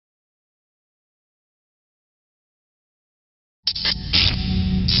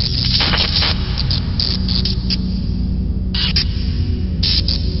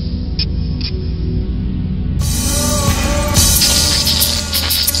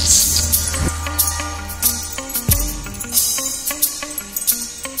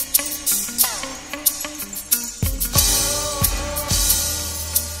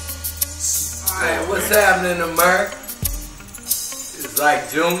What's happening in America? It's Ike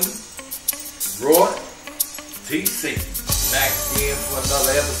Jr, Roy, TC, back again for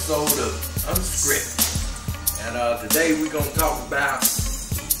another episode of Unscripted. And today we're going to talk about,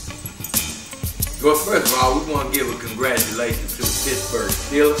 well, first of all, we want to give a congratulations to the Pittsburgh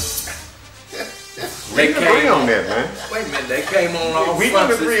Steelers. We can agree on that, man. Wait a minute, they came on all we can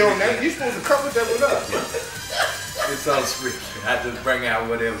agree on that. You're supposed to cover that with us. It's unscripted. I just bring out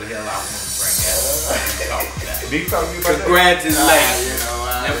whatever the hell I want to bring out. Congratulations.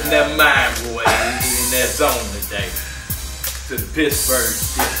 That mind boy in that zone today. To the Pittsburgh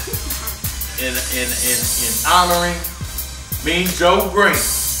Steelers. In honoring Mean Joe Green.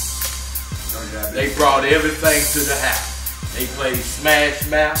 They brought everything to the house. They played Smash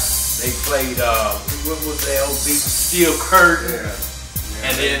Mouth. They played what was the LB? Steel Curtain. Yeah.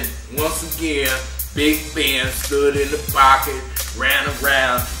 And then once again, Big Ben stood in the pocket, ran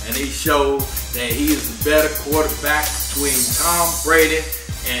around, and he showed that he is a better quarterback between Tom Brady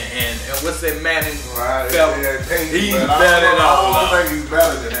and what's that man in fella? He's better than all of them. I don't think he's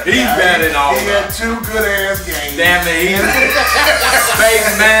better than that. He's better than all of them. He had 2 good ass games. Damn it,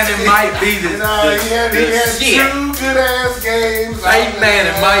 Peyton Manning might be the he had 2 good ass games. Peyton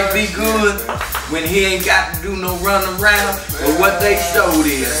Manning might be good when he ain't got to do no run around, but what they showed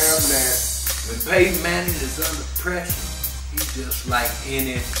is when Peyton Manning is under pressure, he's just like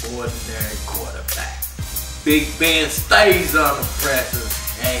any ordinary quarterback. Big Ben stays under pressure,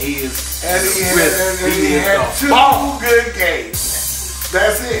 and he is he had 2 good games.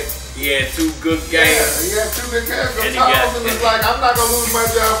 That's it. He had 2 good games. Yeah, he had 2 good games. And Thompson was like, I'm not gonna lose my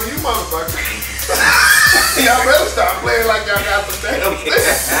job for you, motherfucker. Y'all better stop playing like y'all got some damn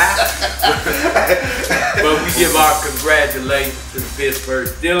sense. But we give our congratulations to the Pittsburgh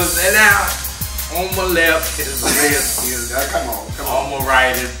Steelers, and now on my left is the Redskins. Come on. On my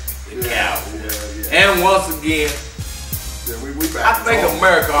right is the Cowboys. And once again, we back. I think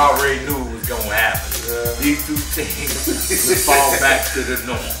America already knew it was going to happen. These 2 teams would fall back to the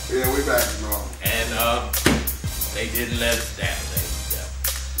norm. Yeah, we back to normal. And they didn't let us down.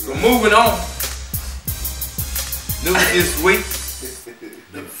 So moving on. News this week.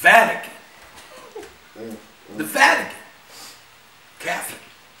 The Vatican. The Vatican. Catholic.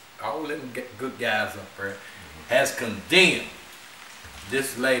 All them good guys up there has condemned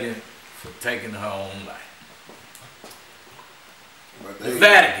this lady for taking her own life. The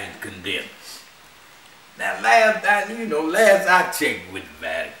Vatican condemned. Now, last I checked with the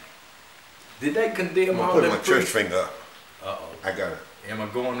Vatican, did they condemn all them? I'm putting my church finger up. I got it. Am I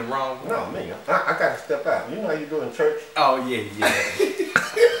going the wrong way? No, man. I got to step out. You know how you do in church? Oh, yeah.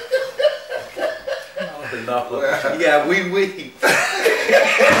 Oh, Lord. You got wee.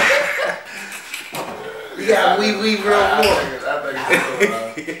 You got wee real more.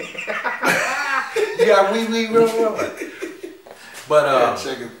 You got wee real more. But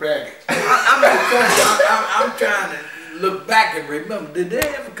chicken package. I'm trying to look back and remember. Did they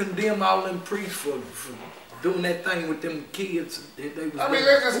ever condemn all them priests for doing that thing with them kids? Let's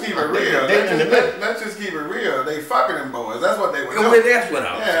just keep it real. Let's just keep it real. They fucking them boys. That's what they were doing. Well, that's what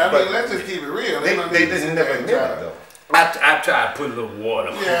I was saying. Let's just keep it real. They didn't never admit it though. I tried to put a little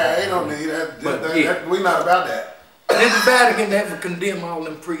water. Yeah, they don't need that. We're not about that. Did the Vatican ever condemn all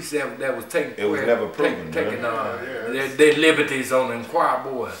them priests that was taking? It was never proven. Taking their liberties on them choir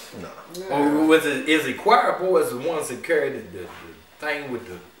boys. No. Or is it choir boys the ones that carried the thing with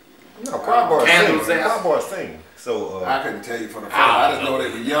the choir boys candles sing. out? Choir boys sing. So I couldn't tell you for the fact. I just know they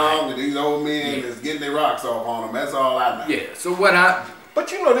were young and these old men is getting their rocks off on them. That's all I know. Yeah. So what I. But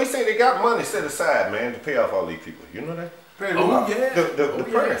you know they say they got money set aside, man, to pay off all these people. You know that? Oh yeah. The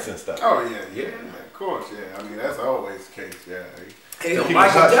parents and stuff. Oh yeah. Of course, yeah. I mean that's always the case. Yeah. Hell,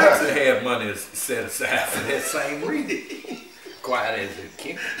 Michael Jackson had money set aside for that same reason. Quiet as a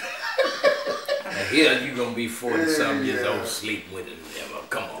kid. Hell, you gonna be 40-something years old sleeping with it?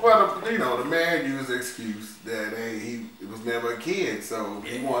 Come on. Well, the man used the excuse that he was never a kid, so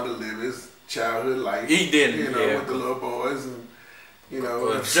he wanted to live his childhood life. He didn't, with the little boys and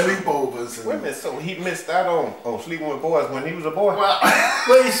sleepovers. Wait a minute, so he missed out on sleeping with boys when he was a boy?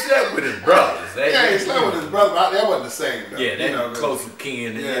 Well, he slept with his brothers. He slept with his brothers. That wasn't the same, though. Yeah, that close to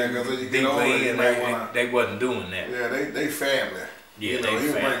kin. Yeah, because you get older, they wasn't doing that. Yeah, they family. Yeah, he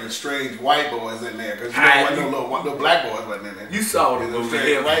was bringing strange white boys in there because no black boys wasn't in there. You saw the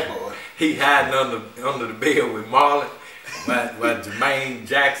movie. White boys. He hiding under the bed with Marlon, but Jermaine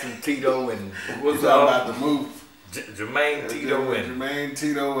Jackson, Tito, and what was all about the movie? Jermaine Tito and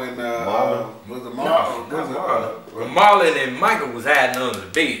Marlon. Was it Marlon? Marlon and Michael was hiding under the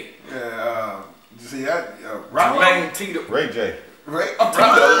bed. Yeah. See that? Jermaine Tito. Ray J. Right?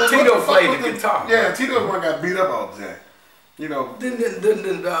 Tito played the guitar. Yeah, Tito's one got beat up all the time. You know, the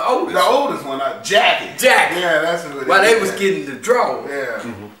oldest. The oldest one, Jackie. Yeah, that's who it is. While they was getting the draw. Yeah.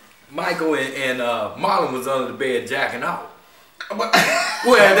 Michael and Marlon was under the bed jacking off. Well,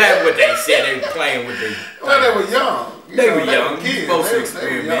 that's what they said. They were playing with the. Well, they were young. They were young. Kids. Supposed to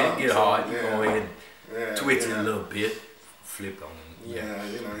experiment, get hard. You go ahead and twitch it a little bit, flip on. Yeah,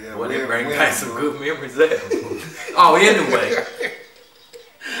 you know, yeah. Well, they bring back some good memories there. Oh, anyway.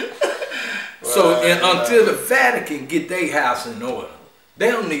 So until the Vatican get their house in order, they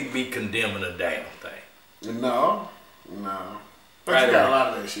don't need to be condemning a damn thing. No. But you got a lot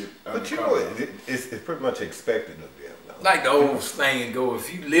of that shit. But you know, it's pretty much expected of them. Though. Like the old saying go, if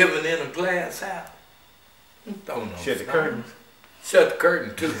you living in a glass house, don't shut the curtains. Shut the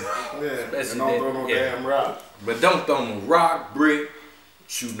curtain too. Yeah, and don't throw no damn rock. But don't throw no rock, brick,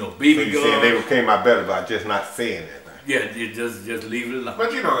 shoot no BB gun. So you saying they came out better by just not saying that? Yeah, you just leave it alone.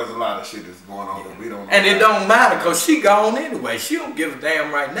 But you know, there's a lot of shit that's going on that we don't know. And it don't matter because she gone anyway. She don't give a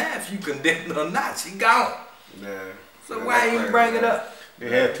damn right now if you condemn her or not. She gone. Yeah. So why you bring it up? They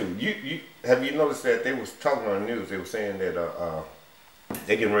had to. You have you noticed that they was talking on the news? They were saying that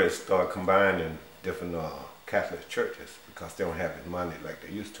they getting ready to start combining different Catholic churches because they don't have the money like they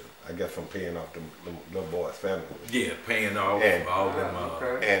used to. I guess from paying off the little boys' family. Yeah, paying off and, all them.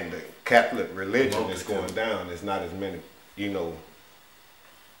 And the Catholic religion is going down. There's not as many, you know.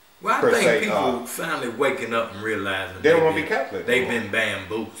 Well, I think people finally waking up and realizing they don't want to be Catholic. They've been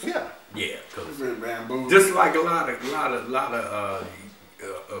bamboozled. Yeah. Yeah, because bamboozled. Just like a lot of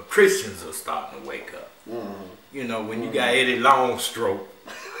Christians are starting to wake up. You know, when you got Eddie Longstroke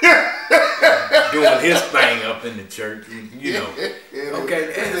doing his thing up in the church, you know.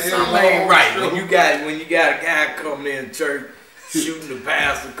 Okay, something ain't right. When you got a guy coming in church shooting the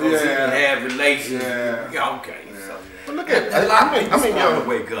pastor because he can have relations. Yeah, okay. So. But look at a lot of people starting to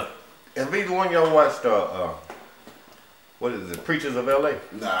wake up. Have either one of y'all watched what is it, Preachers of L.A.?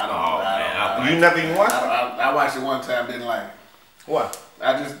 Nah, I don't. You never even watched it? I watched it one time, didn't like it. Why?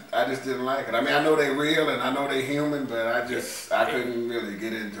 I just didn't like it. I mean, I know they real and I know they human, but I couldn't really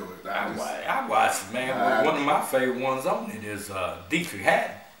get into it. I watched it, man. One of my favorite ones on it is Dietrich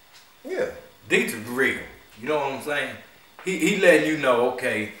Haddon. Yeah. Dietrich real. You know what I'm saying? He letting you know,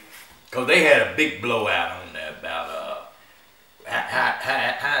 okay, because they had a big blowout on there about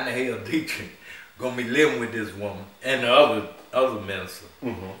how in the hell Dietrich gonna be living with this woman and the other minister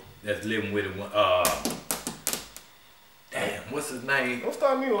that's living with it. Damn, what's his name? Don't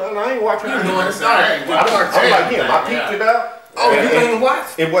start me. I ain't watching. You know, I'm like him. I peeped it out. Oh, you ain't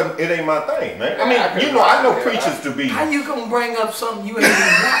watch? It ain't my thing, man. I mean, you know, I know preachers to be. How you gonna bring up something you ain't even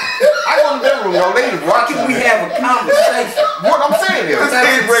watch? I don't never know. They watching. We have a conversation. What I'm saying is,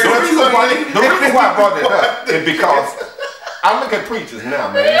 the reason why I brought that up is because I look at preachers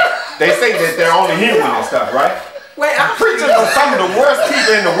now, man. They say that they're only human and stuff, right? Wait, preachers are some of the worst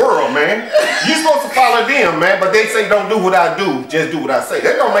people in the world, man. You're supposed to follow them, man, but they say don't do what I do, just do what I say.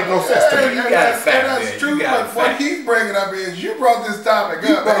 That don't make no sense to me. That's true, but what he's bringing up is you brought this topic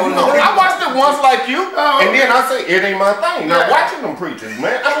up. I watched it once like you, and then I say it ain't my thing. Now watching them preachers,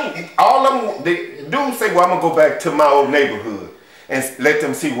 man, I mean, all of them, they do say, well, I'm gonna go back to my old neighborhood and let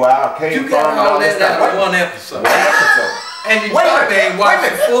them see where I came from. You got all that out of one episode. And you thought they ain't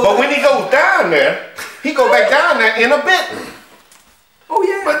watching full. But when he goes down there, he go back down there in a Bentley. Oh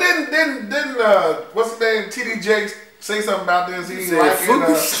yeah. But didn't what's his name? TD Jakes say something about this? He didn't like it.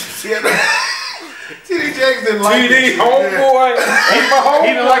 TD Jakes didn't like it. TD homeboy. He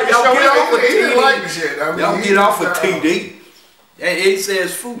didn't like the show. He didn't like the shit. I mean, don't get off of TD. It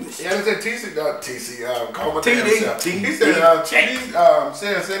says foolish. Yeah, it said TC. Call my TD. He said TD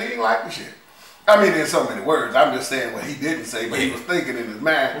said he didn't like the shit. I mean, in so many words. I'm just saying what he didn't say, but he was thinking in his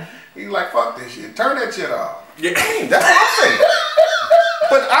mind. He's like, fuck this shit. Turn that shit off. Yeah, that's what I'm saying.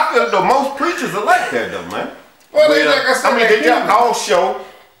 But I feel the most preachers are like that, though, man. Well, like I said, they just all show.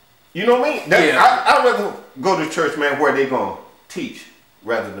 You know what I mean? I'd rather go to church, man, where they gonna teach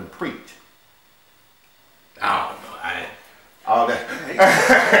rather than preach. I don't know. All that.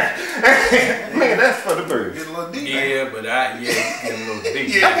 Man, that's for the birds. Get a little deep. Yeah, but get a little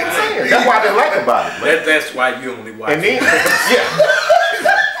deep. That's what I'm saying. That's why they like about it, man. That's why you only watch it. And then,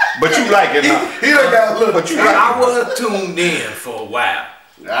 but you like it now. He done got a little. But you like I was tuned in for a while.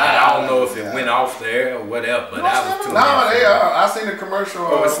 I don't know if it went off there or whatever, but I was tuned in. I seen the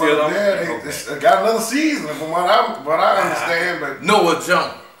commercial. It's still on? They got another season from what I understand. But Noah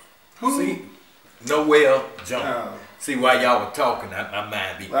Jones. Who? See, Noel Jones. See, while y'all were talking, my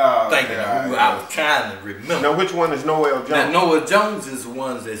mind be thinking of who I was trying to remember. Now, which one is Noel Jones? Now, Noel Jones is the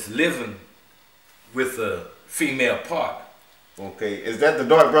one that's living with a female partner. Okay, is that the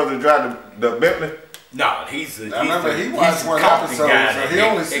dark brother that drive the Bentley? No, I remember he watched one episode, so he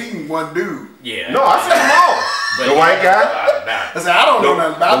only seen one dude. Yeah. No, I seen them all. The white guy. I said, I don't know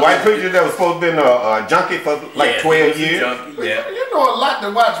nothing about the white preacher that was supposed to be a junkie for like 12 years. Yeah. You know a lot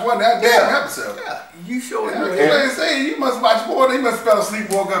to watch one that damn episode. Yeah. You sure know. They say you must watch more. He must fell asleep,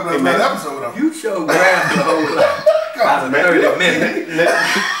 woke up in another episode of You sure grabbed the whole lot. Out of 30 minutes.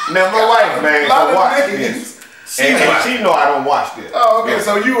 Now my wife, man, so watch this. And she know I don't watch this. Oh, okay.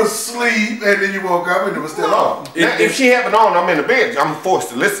 So you was asleep and then you woke up and it was still on. If she have it on, I'm in the bed. I'm forced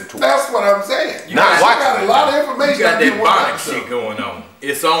to listen to it. That's what I'm saying. You got a lot of information. You got that bonnet shit going on.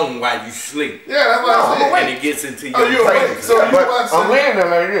 It's on while you sleep. Yeah, that's what I'm saying. And it gets into your brain. So you I'm laying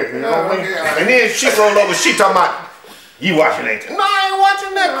there like this. You know what I mean? And then she roll over. She talking about, you watching that? No, I ain't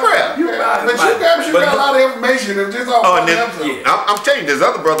watching that crap. But you got a lot of information. It's just all one episode. I'm telling you, this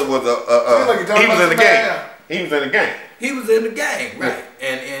other brother was he was in the game. He was in the game. He was in the game, right?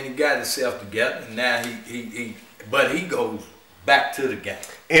 And he got himself together. And now but he goes back to the game.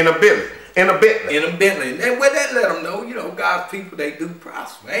 In a Bentley. And well, that let him know, God's people, they do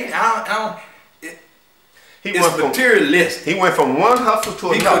prosper. It's materialistic. He went from one hustle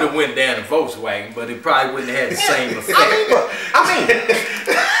to another. He could have went down to Volkswagen, but it probably wouldn't have had the same effect. I mean,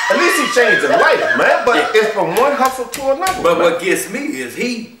 at least he changed the life, man. But it's from one hustle to another. But what gets me is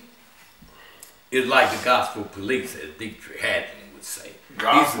he is like the gospel police, as Dietrich Haddon would say.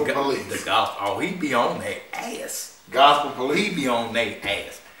 Gospel police. The gospel. Oh, he be on their ass. Gospel police. He be on their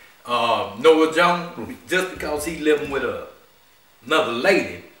ass. Noah Jones, just because he living with another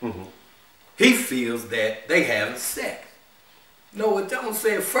lady, he feels that they having sex. Noah Jones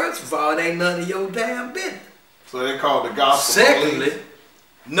said, first of all, it ain't none of your damn business. So they call the gospel Secondly, police.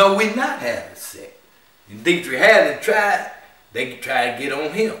 No, we're not having sex. And Dietrich Haddon they tried to get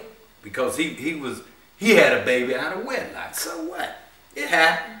on him because he had a baby out of wedlock. So what? It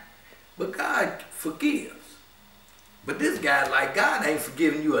happened. But God forgives. But this guy, like, God ain't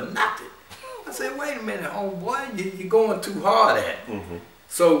forgiving you or nothing. I said, wait a minute, homeboy, you're going too hard at it.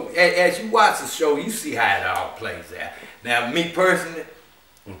 So as you watch the show, you see how it all plays out. Now, me personally,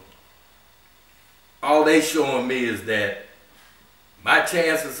 all they showing me is that my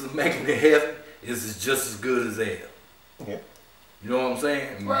chances of making it to heaven is just as good as hell. Yeah. You know what I'm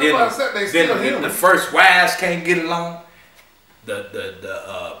saying? Well, then the first wives can't get along.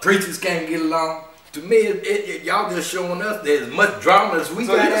 The preachers can't get along. To me, y'all just showing us there's as much drama as we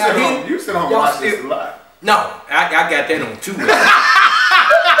got out here. You sit home and watch this a lot. No, I got that on 2.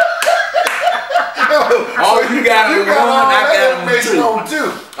 All you got on 1, I got on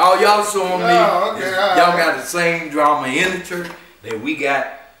 2. All y'all showing me, y'all got the same drama in the church that we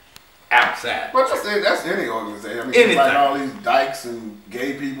got outside. But that's any organization. I mean, like all these dykes and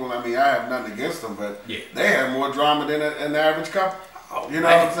gay people. I mean, I have nothing against them, but they have more drama than an average couple. You know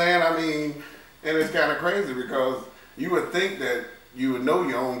what I'm saying? I mean, and it's kind of crazy because you would think that you would know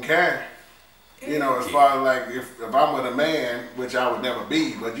your own kind. You know, as far as like if I'm with a man, which I would never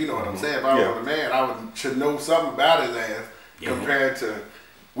be, but you know what I'm saying. If I was with a man, I should know something about his ass compared to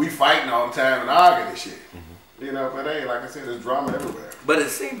we fighting all the time and arguing and shit. You know, but hey, like I said, there's drama everywhere. But it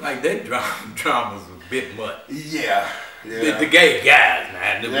seems like that drama's a bit much. Yeah. The gay guys,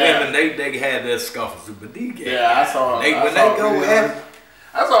 man. The women, they had their scuffles too, but these gay guys, I saw.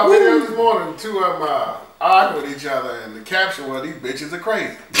 I saw a video this morning. 2 of them arguing with each other, and the caption was, "These bitches are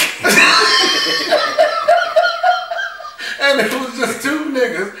crazy." And it was just 2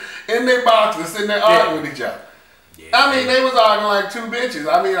 niggas in their boxes sitting there arguing with each other. I mean, they was arguing like 2 bitches.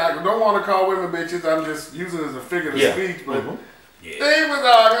 I mean, I don't want to call women bitches. I'm just using it as a figure of speech, but they was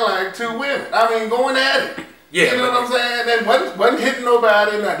arguing like 2 women. I mean, going at it. You know what I'm saying? They wasn't hitting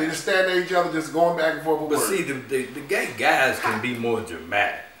nobody, nothing. They just standing at each other, just going back and forth with words. But see, the gay guys can be more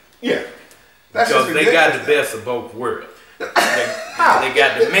dramatic. Yeah. Because they got the best of both worlds. They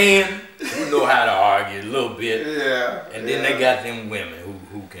got the men who know how to argue a little bit. Yeah. And then they got them women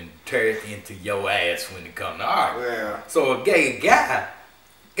who can tear it into your ass when it come to argue. Yeah. So a gay guy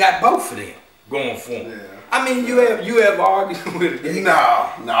got both of them going for him. Yeah. I mean, you have argued with a gay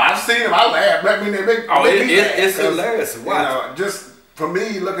guy? No, I've seen them. I laugh. I mean, it's hilarious to watch. You know, just for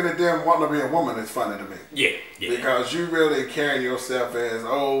me, looking at them wanting to be a woman is funny to me. Yeah. Because you really carrying yourself as,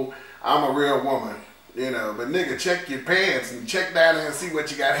 oh, I'm a real woman. You know, but nigga, check your pants and check down there and see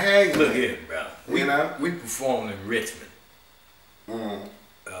what you got hanging. Look here, bro. We performed in Richmond.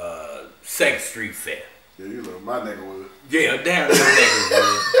 2nd Street Fair. Yeah, you look my nigga would. Yeah, damn your nigga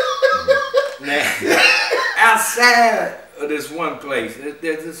would. Now, outside of this one place,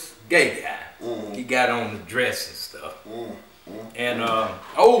 there's this gay guy. He got on the dress and stuff. And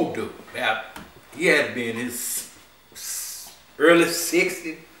old dude, he had to be in his early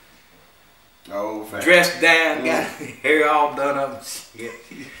 60s. Oh, dressed down, got hair all done up and shit.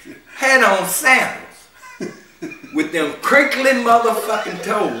 Had on sandals with them crinkling motherfucking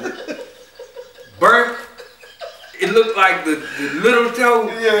toes. Burnt. It looked like the little toe.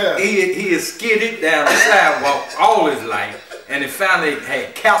 Yeah. He had skidded down the sidewalk all his life, and it finally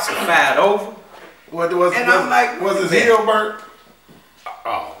had calcified over. Was his heel burnt?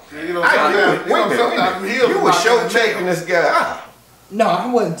 Oh, you know, you were show checking this guy out. No, I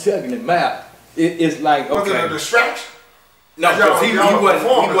wasn't checking him out. It's like, okay. Was it a distraction? No, because he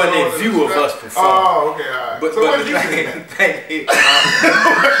wasn't in view of us performing. Oh, okay, all right. But what did you think?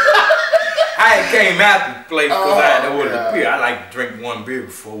 I came out the place because I had ordered a beer. I like to drink one beer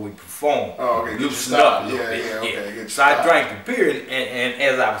before we perform. Oh, okay. Loosen up a little bit. Okay, so I drank the beer, and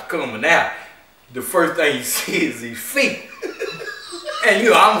as I was coming out, the first thing you see is these feet. And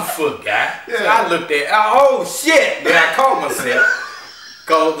I'm a foot guy. Yeah. So I looked at, oh shit. Then I caught myself.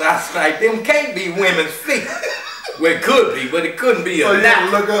 Because I was like, them can't be women's feet. Well, it could be, but it couldn't be so you had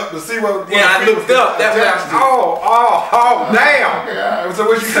to look up to see what I looked up. That was damn. Okay, so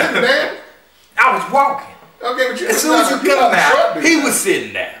was you sitting there? I was walking. Okay, but as soon as you come out, he was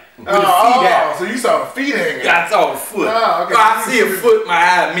sitting there. With the feet out. So you saw the feet hanging. I saw the foot. Oh, okay. So I see a foot, my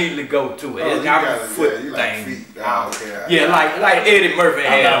eye immediately go to it. It's got a foot thing. Like feet. Oh, okay. Yeah, like Eddie Murphy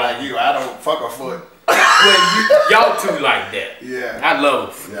had. I'm not like you. I don't fuck a foot. Well, y'all two like that. Yeah. I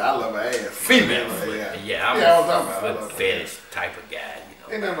love foot. Yeah, I love an ass. Female foot. Yeah, I'm a foot fetish type of guy.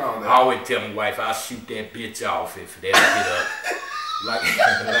 Ain't nothing wrong with that. I always tell my wife I'll shoot that bitch off if they don't get up. Like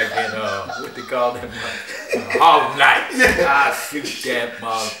that, what they call them, Hog Night. Yeah. I shoot that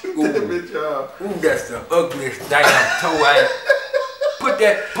mother. Ooh, that's the ugliest damn toe I put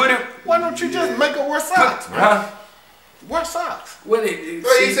it. Why don't you just make her wear socks, man? Huh? Wear socks. Well, he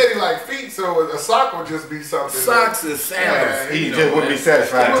said he like feet, so a sock would just be something. Socks and sandals. Yeah, he just wouldn't be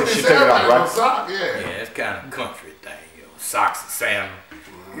satisfied until she take it off, right? Sock, yeah, it's kind of country thing, socks and sandals.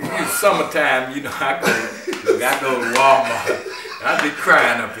 In summertime, I go to Walmart. I be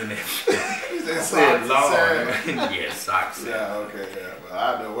crying up in there. He said socks. Yeah, socks. Yeah, okay, yeah. But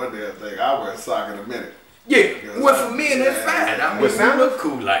I know one day I think I wear a sock in a minute. Yeah, well for me that's fine. I mean, we look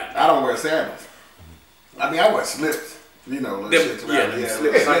cool like that. I don't wear sandals. I mean, I wear slips. Little shit around. Yeah,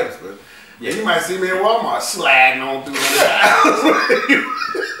 slips. But you might see me in Walmart slagging on through the house.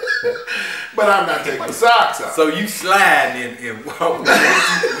 But I'm not taking the socks off. So you slide in Walmart.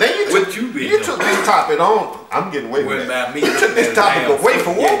 What you be doing? You took this topic on. I'm getting away with that. You took this topic away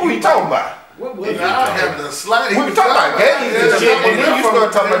from what were we talking about? What was I have the sliding. We were talking about games and shit, and then you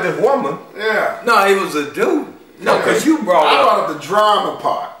started talking about this woman. Yeah. No, it was a dude. No, because you brought up the drama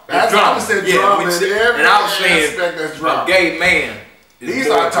part. That's I said drama in every aspect that's drama. A gay man is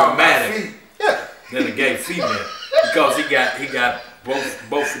more dramatic than a gay female because he got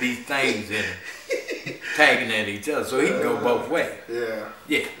both of these things in him, tagging at each other, so he can go both ways.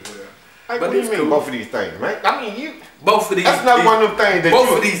 Yeah. But what do you mean both of these things, man? I mean both of these. That's not one of them things that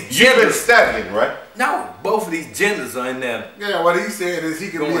you've been studying, right? No, both of these genders are in there. Yeah, what he said is he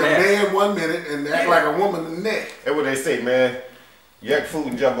can be a man 1 minute and act like a woman the next. That's what they say, man. You act fool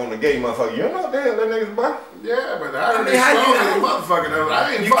and jump on the gay motherfucker. You don't know what the hell that nigga's about? Yeah, but I heard they strong in the motherfucker though.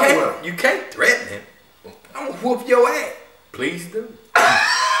 I ain't fucking with him. You can't threaten him. I'm gonna whoop your ass. Please do.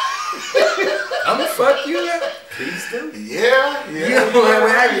 I'm gonna fuck you up. Please do. Yeah.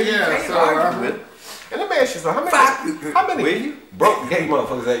 So, and let me ask you something. How many broke gay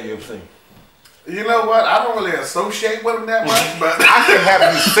motherfuckers that you ever seen? You know what? I don't really associate with them that much, but I can have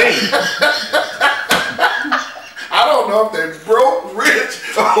you seen. I don't know if they're broke, rich,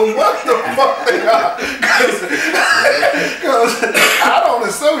 or what the fuck they are. Because I don't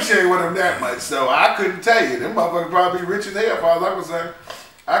associate with them that much, so I couldn't tell you. Them motherfuckers probably rich as hell, as far as I was saying.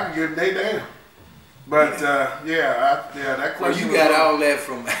 I could give them they damn. But, that question. Well, you got all that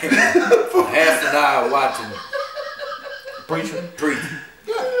from half an hour watching preaching.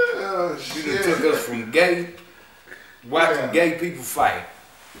 You just took us from watching gay people fight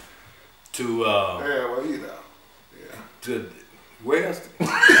to to where else? Damn,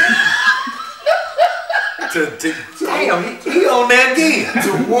 he on that again.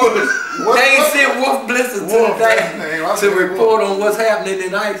 To Wolf. They ain't sent Wolf Blister to report on what's happening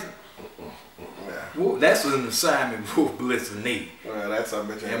in Iceland. That's an assignment Wolf Blister need. Well, that's a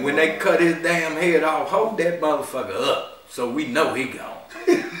bitch. And when they cut his damn head off, hold that motherfucker up so we know he gone.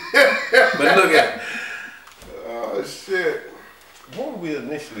 But look at him. Oh shit. What were we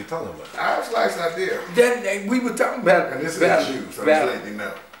initially talking about? I was like that there. We were talking about this is you, so just letting you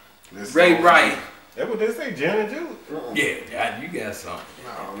know. Ray Wright. That's what they say, Jen and Jude. Yeah, you got something.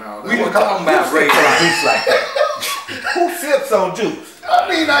 No. We were talking about Ray Wright. Like that. Who sips on juice? I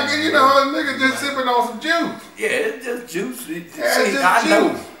mean, you know, a nigga just sipping on some juice. Yeah, it's just juice. I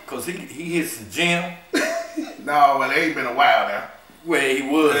know, because he hits the gym. No, well, it ain't been a while now. Well, he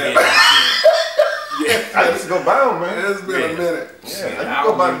was. Yeah, I just go by them, man. It's been a minute. Yeah, I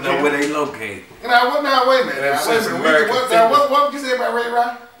don't even know where they located. Now, wait a minute. What would you say about Ray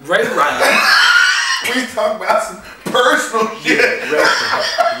Rice? Ray Rice. We talk about some personal shit.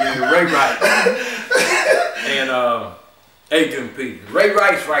 Ray Rice. And Agent P. Ray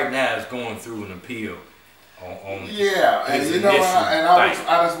Rice right now is going through an appeal on yeah, and you know,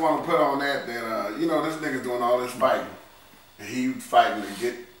 I just want to put on that you know, this nigga's doing all this fighting. And he fighting to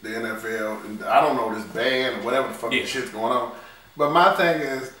get the NFL, and I don't know, this ban or whatever the fuck this shit's going on. But my thing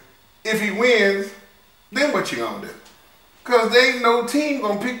is, if he wins, then what you gonna do? Because there ain't no team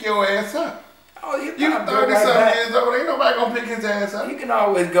gonna pick your ass up. Oh, you 30-something years old, ain't nobody gonna pick his ass up. You can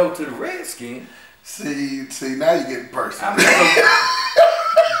always go to the Redskins. See, now you getting personal. I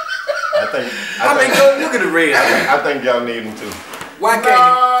mean, go look at the Redskins. I think y'all need him too. Why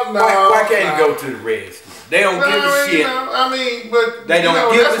can't you go to the Redskins? They don't give a shit. I mean, but they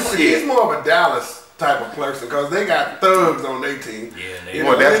don't give a shit. He's more of a Dallas type of person because they got thugs on their team. Yeah, you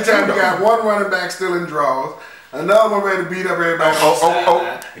know, anytime you got one running back still in draws, another one ready to beat up everybody.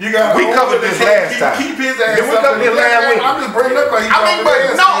 You got. We covered this last time. Keep his ass. We covered this last week. I'm just bringing up.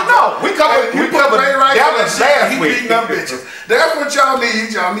 We covered Dallas last week. Beating up bitches. That's what y'all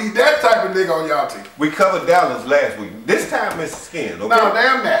need. Y'all need that type of nigga on y'all team. We covered Dallas last week. This time it's skin. Okay? No,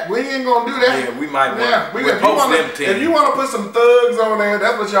 damn that. We ain't gonna do that. Yeah, we might want. If you want to put some thugs on there,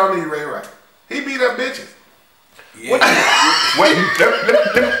 that's what y'all need, Ray Rice. He beat up bitches. Yeah. Wait,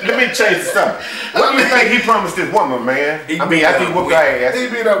 let me change the subject. What do you think he promised this woman, man? I think whooped her ass. He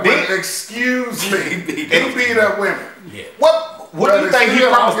beat up women. Excuse me. He beat up women. Yeah. What do you think he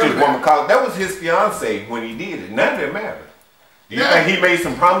promised this woman? Cause that was his fiance when he did it. Now they're married. Do you think he made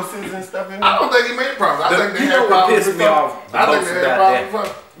some promises and stuff in there? I don't think he made promises. I think they had problems. Pissed me off most about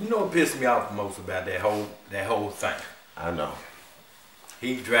that. You know what pissed me off most about that whole thing? I know.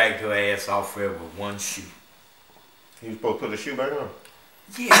 He dragged her ass off there with one shoe. He was supposed to put a shoe back on?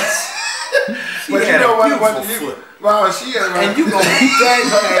 Yes. She but had you know a beautiful foot. Well, she had and you gonna drag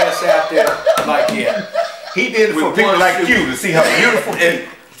her ass out there like that. He did it for people like you to see how beautiful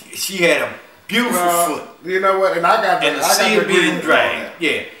she had a beautiful foot. You know what? And I got to see it being dragged.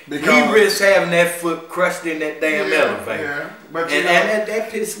 Yeah. Because he risked having that foot crushed in that damn elevator. Yeah. But that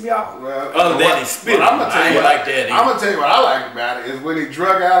pissed me off. Well, other than he spit. I'm gonna tell you what like that. I'm gonna tell you what I like about it is when he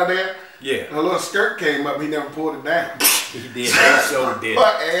drug out of there. Yeah. A little skirt came up. He never pulled it down. He did. He sure did.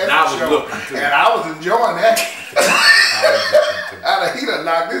 And I was looking too. And I was enjoying that. He done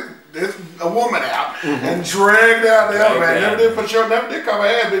knocked a woman out and dragged out the elevator. Never did cover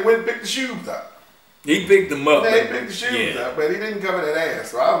ass. They went and picked the shoes up. He picked them up. They picked the shoes up, but he didn't cover that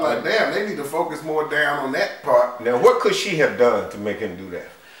ass. So I was like, damn, they need to focus more down on that part. Now, what could she have done to make him do that?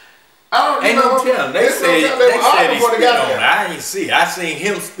 I don't know. They said he spit on her. I ain't see. I seen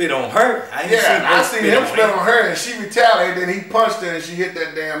him spit on her. I seen him spit on her, and she retaliated. Then he punched her, and she hit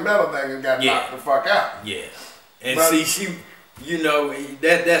that damn metal thing and got knocked the fuck out. Yeah, and see, you know,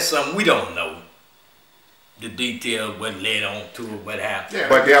 that's something we don't know. The details, what led on to it, what happened. Yeah,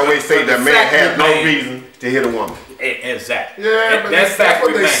 but they always say that man has no reason to hit a woman. Exactly. Yeah, but that's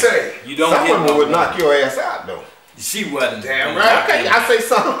what they say. You don't. Some women would knock your ass out though. She wasn't. Damn right. Okay, I say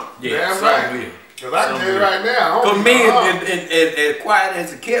something. Yeah, damn right. Because I can tell you right now. Because men, and as quiet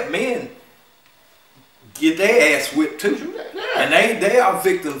as it kept, men get their ass whipped too. Yeah. And they are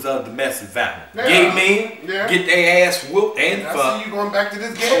victims of domestic violence. Yeah. Gay men get their ass whooped and fucked. I see you going back to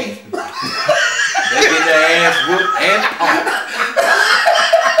this gay. They get their ass whooped and pumped.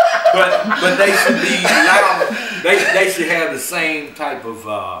 But they should be allowed. They should have the same type of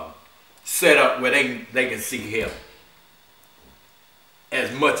setup where they can seek help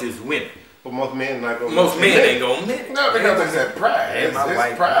as much as women. But most men not gonna. Most men ain't gonna admit it. No, because it's that pride. It's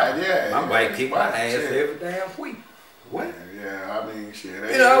pride. Yeah. My wife kick my ass every damn week. What? Yeah, I mean,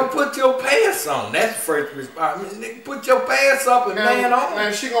 shit. You know, put your pants on. That's the first response. Nigga, put your pants up and man on.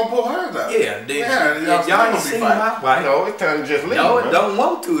 And she gonna pull hers up. Yeah, y'all ain't seen my wife. No, it's time to just leave. No, it don't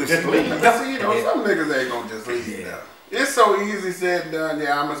want to. It's just leave. See, you know, some niggas ain't gonna just leave now. It's so easy said and done.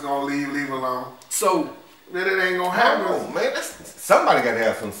 Yeah, I'm just gonna leave alone. So, but it ain't gonna happen. Oh, man, somebody gotta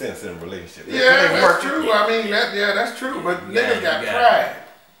have some sense in a relationship. Yeah, that's true. I mean, that's true. But niggas got pride.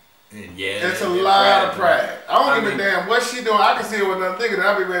 Yeah, it's a lot of pride. I don't give a damn what she doing. I can see her with another nigga, and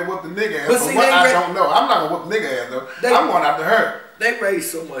I'll be ready to whoop the nigga ass. But see, what I don't know. I'm not gonna whoop the nigga ass though. I'm going after her. They raised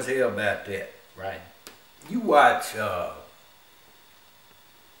so much hell about that, right? You watch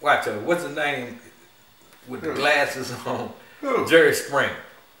what's the name? with the glasses on, Jerry Springer.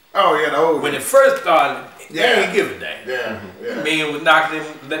 Oh yeah, the old when it first started, they ain't give a damn. Yeah. Men was knocking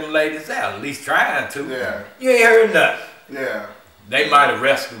them ladies out, at least trying to. Yeah. You ain't heard nothing. Yeah. They might have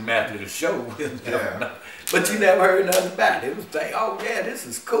rescued him after the show. But you never heard nothing about it. It was like, oh yeah, this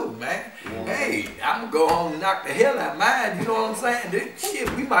is cool, man. Hey, I'm gonna go home and knock the hell out of mine. You know what I'm saying? This shit,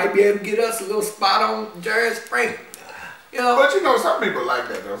 we might be able to get us a little spot on Jerry Springer. You know? But you know, some people like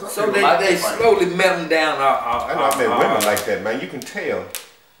that though. So they slowly melt them down. I know I've met women like that, man. You can tell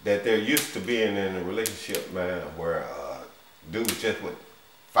that they're used to being in a relationship, man, where dudes just with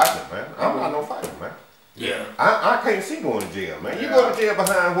fighting, man. I'm not no fighter, man. Yeah. I can't see going to jail, man. You go to jail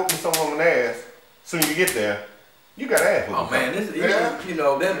behind whooping some woman's ass. Soon you get there, you got ass whooping. Oh man, you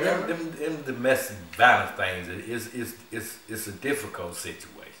know them domestic violence things. It's a difficult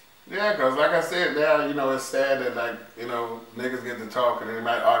situation. Yeah, because like I said, now, you know, it's sad that, like, you know, niggas get to talk and they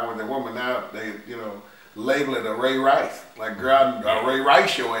might argue with their woman. Now they, you know, label it a Ray Rice. Like, girl, Ray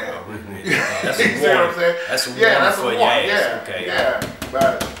Rice your ass. That's a you see what I'm saying? That's a warning for your ass. Yeah, okay.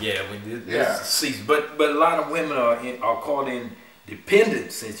 Yeah, but this cease. But a lot of women are caught in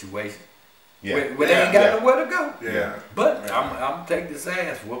dependent situations. Yeah. Where they ain't got nowhere to go. Yeah. But I'm gonna take this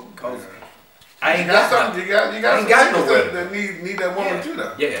ass whooping because I ain't got got some. You got nowhere that need that woman too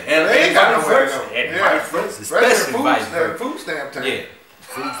though. Yeah, and they ain't got nowhere to go. And vice versa, especially vice versa. Food stamp time. Yeah.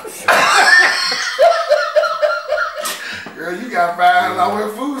 Girl, you got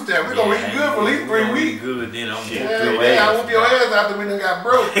 $500 food stamp. We gonna eat good for at least 3 weeks. Good, then I'm I whoop your ass after we done got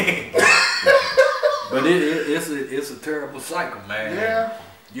broke. But it's a terrible cycle, man. Yeah.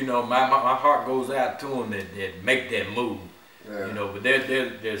 You know, my heart goes out to them that make that move. Yeah. You know, but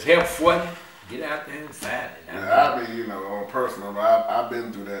there's help for you. Get out there and find it. Yeah, I be, you know, on personal, I've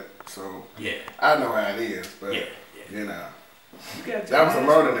been through that, so yeah, I know how it is. But you know, that was a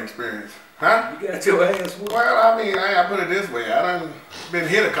learning experience, huh? You got your ass whooped. Well, I mean, I put it this way: I done been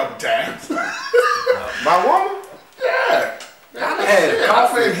hit a couple times. My woman? Yeah.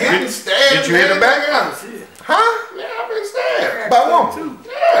 I've been hit and stabbed. Did you hit her back out? Huh? Yeah, I've been stabbed. By woman too.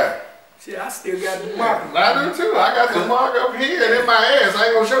 Yeah. Shit, I still got the mark. I do too. I got the mark up here and in my ass. I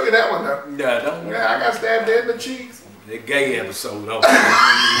ain't gonna show you that one though. Yeah, don't. Yeah, I got stabbed dead in the cheeks. The gay episode over. You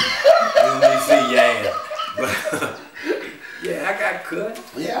see your ass. But yeah, I got cut.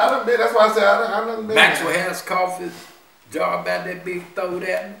 Yeah, I done been. That's why I said I done been. Maxwell House coffee jar about that big throw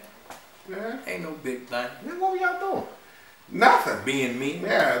at me. Yeah. Ain't no big thing. What were y'all doing? Nothing. Being me.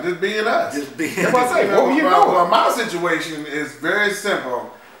 Yeah, just being us. Just being. That's what I say. What were you doing? Well, my situation is very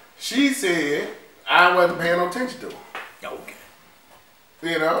simple. She said I wasn't paying no attention to her. Okay.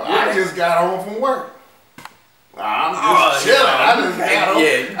 You know, I just got home from work. I'm just chilling.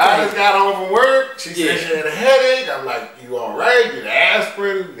 I just got home from work. She said she had a headache. I'm like, you all right? Get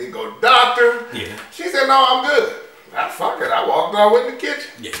aspirin. They go doctor. Yeah. She said, no, I'm good. Fuck it. I walked on in the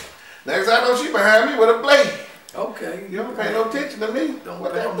kitchen. Yeah. Next I know, she behind me with a blade. Okay. You don't pay no attention to me.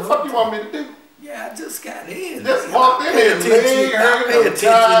 What the fuck you want me to do? Yeah, I just got in. Just walked in here, pay attention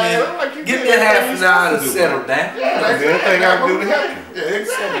and give me a half an hour to settle down. Yeah, that's the only thing I can do to help you. Yeah,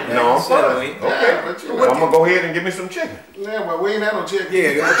 exactly. No, I'm fine. Okay. Yeah, but you know, I'm gonna go ahead and give me some chicken. Yeah, well, we ain't had no chicken.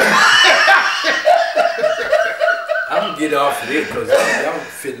 Yeah. I'm gonna get off of it because y'all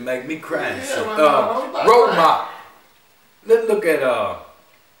finna make me cry and shit. Role model. Let's look at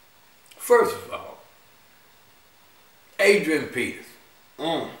first of all, Adrian Peters.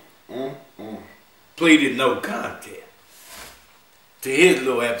 Pleaded no contest to his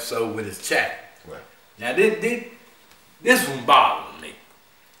little episode with his child. Right. Now this one bothered me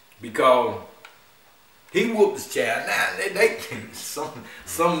because he whooped his child. Now they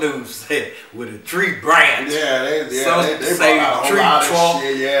some news said with a tree branch. Yeah, they say a tree trunk.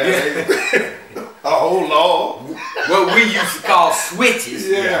 A whole log. What we used to call switches.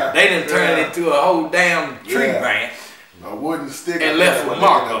 Yeah. They done turned it into a whole damn tree branch. A wooden stick. And left a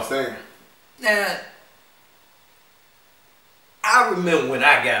mark up. Now, I remember when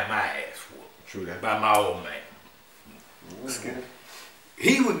I got my ass whooped by my old man.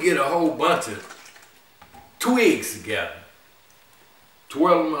 He would get a whole bunch of twigs together,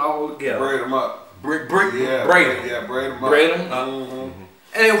 twirl them all together, braid them up, braid them, yeah, braid them up, braid them up, and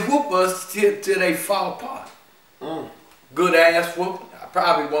then whoop us till they fall apart. Good ass whooping. I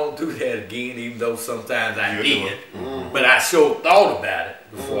probably won't do that again, even though sometimes I did. But I sure thought about it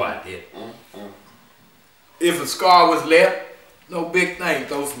before I did. If a scar was left, no big thing.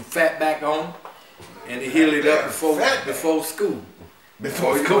 Throw some fat back on and heal it up before school.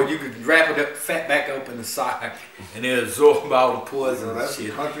 Before you could wrap it up, fat back up in the sock, and it absorb all the poison and shit.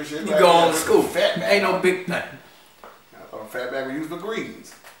 You go on to school. Ain't no big thing. I thought fat back was used for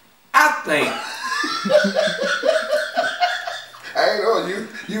greens. I think. I ain't know you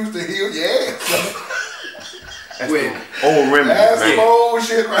used to heal your ass. With old remedies, that's some old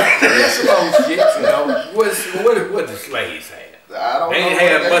shit right there. That's some old shit, you know. What the slaves had? I don't they know. They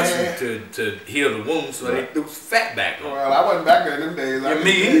ain't had much to heal the wounds, so they threw fat back on. Well, I wasn't back there in them days. Yeah,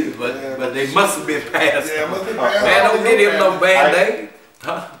 me either, but they must have been passed. Yeah, must have been passed. Man, don't get him no Band-Aid.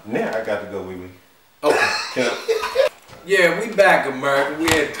 Huh? Now I got to go with me. Okay. Yeah, we back, America. We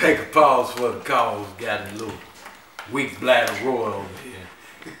had to take a pause for the cause. Got a little weak bladder roar over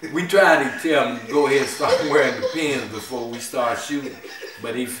here. We tried to tell him to go ahead and start wearing the pins before we start shooting,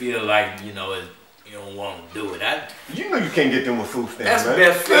 but he feel like, you know, you don't want to do it. You know you can't get them with food stamps, that's man. The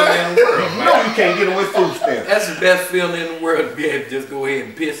best feeling in the world, man. You know you can't get them with food stamps. That's the best feeling in the world, to be able to just go ahead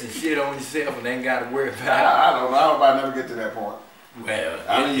and piss and shit on yourself and ain't got to worry about it. I don't know. I hope I never get to that point. Well,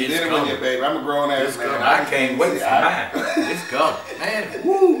 I mean, you did it with your baby. I'm a grown ass man. I can't wait for mine. It's coming. Man,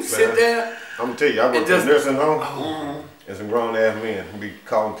 woo, sit there. I'm going to tell you, I work in a nursing home. And some grown ass men be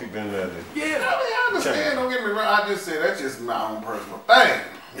calling people in there. Yeah. I understand. Don't get me wrong. I just said that's just my own personal thing.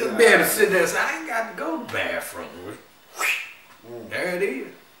 Just be able to sit there and say, I ain't got to go to the bathroom. There it is.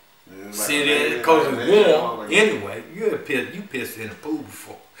 Yeah, sit in because it's warm. Anyway, you pissed in the pool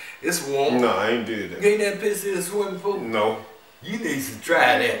before. It's warm. No, I ain't did that. You ain't never pissed in the swimming pool? No. You need to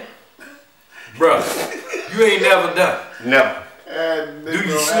try that. Bruh, you ain't never done it. Never. Do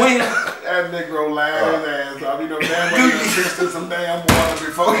you swim? That Negro lying his ass off. You know, damn well you pissed in some damn water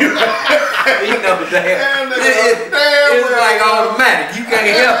before you. He never damn. It's like automatic. You can't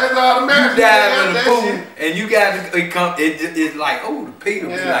help. It's automatic. You dive in the pool and you got to. It's like, oh, the Peter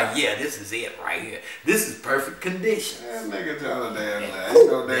be like, yeah, this is it right here. This is perfect condition. That nigga tell the damn lie. You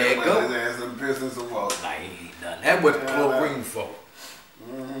know damn well his ass and pissed in some water. Like he ain't done. That's what the chlorine for.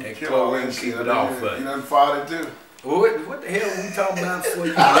 That chlorine keep it off of it. You done farted too. What the hell are we talking about before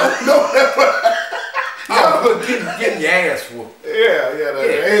you know? Oh, getting your ass whooped. Yeah.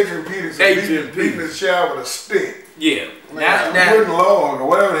 Adrian Peterson beating his shower with a stick. Yeah. Now, wooden log or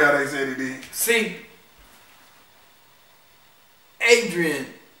whatever the hell they said he did. See, Adrian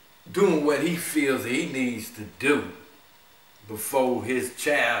doing what he feels that he needs to do before his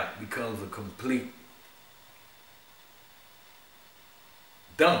child becomes a complete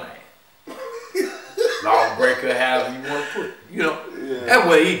dumbass. Lawbreaker, however you want to put it. You know, that's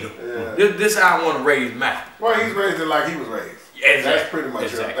what he do. Yeah. This how I want to raise mine. Well, he's raised it like he was raised. Exactly. That's pretty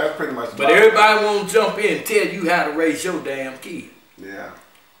much it. That's pretty much. But everybody want to jump in and tell you how to raise your damn kid. Yeah.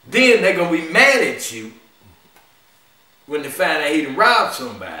 Then they're gonna be mad at you when they find out he done robbed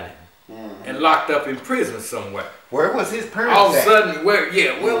somebody and locked up in prison somewhere. Where was his parents? All of a sudden, where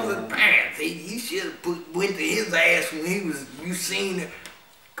was his parents? He should have went to his ass when he was. You seen it.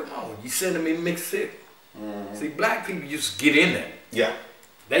 Come on, you sent him in Mississippi. See, black people used to get in there. Yeah.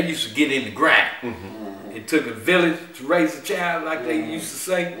 They used to get in the ground. It took a village to raise a child, like they used to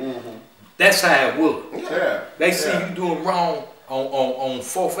say. That's how it was. Yeah. They see you doing wrong on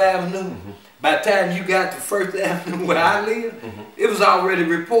 4th Avenue. By the time you got to 1st Avenue where I live, it was already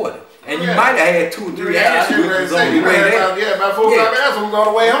reported. And you might have had 2 or 3 ass whippers on the way there. Yeah, about 4 or 5 ass was on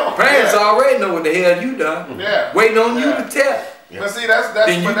the way home. Parents already know what the hell you done. Yeah. Waiting on you to tell. But see, that's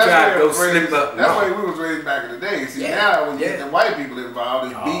then you try to go slip up. That's the way we was raised back in the day. See, now when you get the white people involved,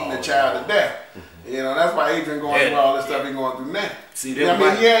 it's beating the child to death. You know, that's why Adrian going through all this stuff he's going through now. See, he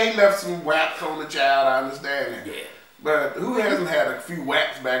left some whaps on the child, I understand that. Yeah. But who hasn't had a few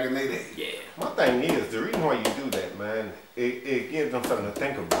whaps back in their day? Yeah. My thing is, the reason why you do that, man, it gives them something to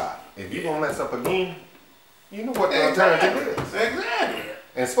think about. If you're going to mess up again, you know what the alternative is. Exactly.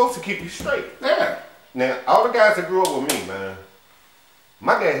 And it's supposed to keep you straight. Yeah. Now, all the guys that grew up with me, man,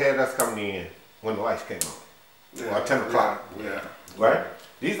 my dad had us coming in when the lights came on. Or 10 o'clock. Yeah. Right?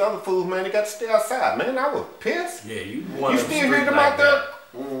 These other fools, man, they got to stay outside. Man, I was pissed. Yeah, you still hear them out there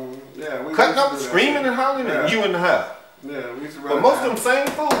cutting up, screaming and hollering, and you in the house. Yeah, we used to But most of them same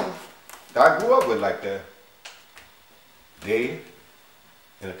fools that I grew up with like that, dead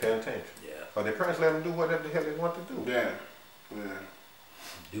in a penitentiary. Yeah. Or their parents let them do whatever the hell they want to do. Yeah.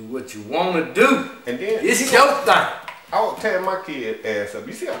 Do what you want to do. And then it's your thing. I would tear my kid ass up.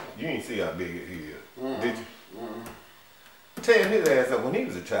 You didn't see how big he is, did you? Tearing his ass up when he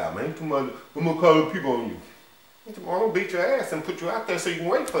was a child, man. I'm gonna call the people on you. I'm gonna beat your ass and put you out there so you can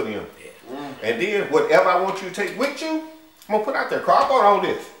wait for them. Yeah. And then whatever I want you to take with you, I'm gonna put out there. Carl, I bought all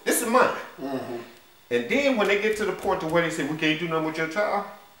this. This is mine. And then when they get to the point to where they say we can't do nothing with your child,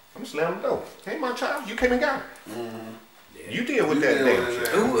 I'm gonna slam them door. Hey, my child, you came and got it. You deal with that damn shit.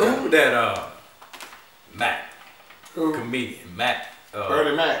 Who that Matt? Comedian Matt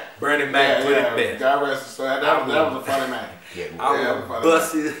Bernie Mac. Bernie Mac put it best. God rest his soul. That was a funny man. I would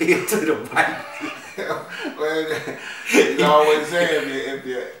bust his head to the bike. He's always saying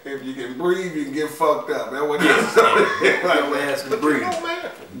if you can breathe, you can get fucked up. That's what he's saying. Like, to breathe.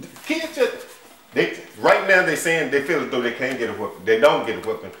 Kids just right now they're saying they feel as though they can't get a whooping. They don't get a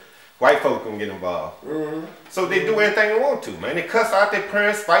whooping. White folks can get involved. So they do anything they want to, man. They cuss out their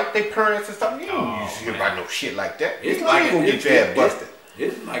parents, fight their parents and stuff. You don't hear about no shit like that. It's like you gonna get your ass busted.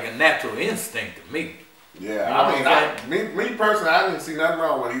 It's like a natural instinct to me. Yeah, you know, I mean, me personally, I didn't see nothing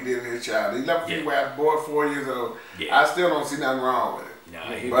wrong with what he did to his child. He left a few after boy 4 years old. I still don't see nothing wrong with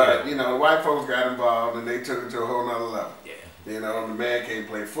it. But you know, the white folks got involved and they took it to a whole nother level. You know, the man can't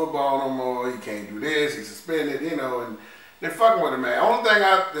play football no more. He can't do this. He's suspended. You know, and they're fucking with him, man. Only thing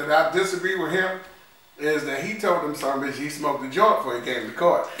that I disagree with him is that he told them some bitch he smoked a joint before he came to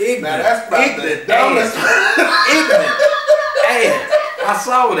court. Ignorant. Now that's about the dumbest. Ignorant. I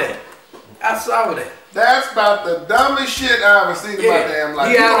saw that. I saw that. That's about the dumbest shit I ever seen in my damn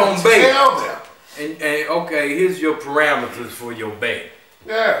life. He out on bail. Tell them. And okay, here's your parameters for your bail.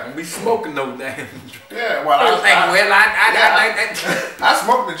 Don't be smoking no damn. Well, I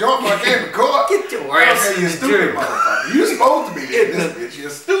smoked the joint before I came to court. Get your ass in you the stupid motherfucker. You supposed to be in this bitch. You're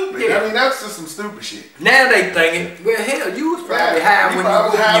stupid. I mean, that's just some stupid shit. Now they thinking, well, hell, you was probably high when you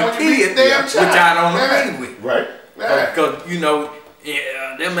were your kid, which I don't agree with. Right. Because, you know,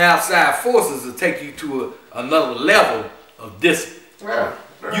 them outside forces will take you to another level of discipline.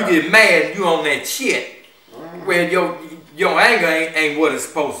 You get mad, you on that shit, where your anger ain't what it's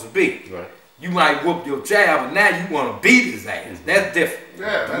supposed to be. You might whoop your child, but now you want to beat his ass. That's different.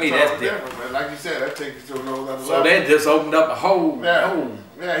 To me, that's different. But like you said, that takes you to another level. So that just opened up a whole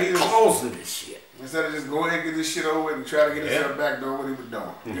cause of this shit. Instead of just go ahead and get this shit over with and try to get himself back doing what he was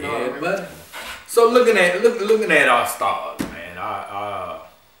doing. You know what I mean? But so looking at our stars, man, our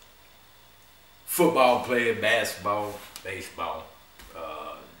football player, basketball, baseball,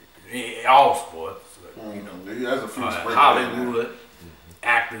 all sports. You know, Hollywood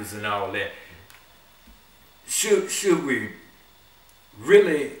actors and all that. Should we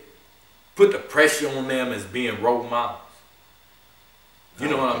really put the pressure on them as being role models? You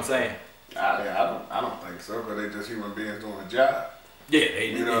know what I'm saying? I don't think so, because they're just human beings doing a job.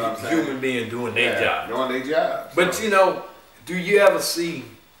 You know what I'm saying? Human beings doing their job. Doing their job. But you know, do you ever see?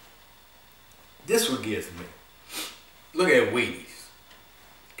 This what gets me. Look at Wheaties.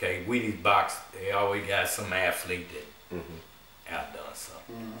 Okay, Wheaties box. They always got some athlete that outdone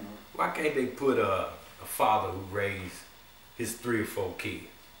something. Why can't they put a father who raised his 3 or 4 kids?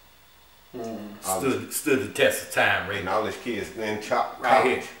 Stood the test of time, right? And all his kids in college. Right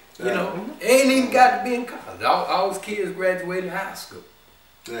here. You know, ain't even got to be in college. All his kids graduated high school.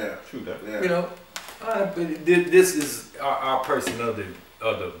 Yeah, true that. Yeah. You know, but this is our person of the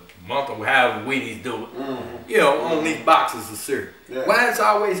month or however Wheaties do it. You know, on these boxes of cereal. Why it's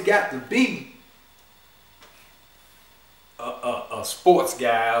always got to be a sports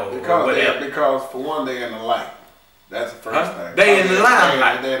guy or whatever? Because for one, they're in the light. That's the first thing. They in the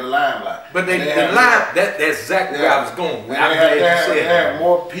limelight. They're in the limelight. But that's exactly where I was going. They have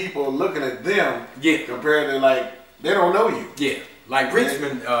more people looking at them compared to like, they don't know you. Yeah. Like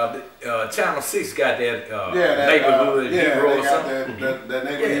Richmond, Channel 6 got that neighborhood hero or something. That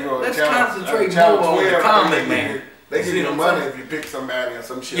neighborhood hero. Let's concentrate more on the common man. They give you money if you pick somebody or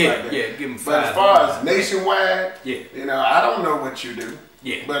some shit like that. Yeah, give them $5. But as far as nationwide, you know, I don't know what you do.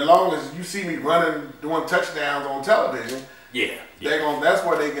 But as long as you see me running, doing touchdowns on television, that's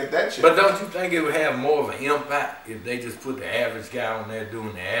where they get that shit. But don't you think it would have more of an impact if they just put the average guy on there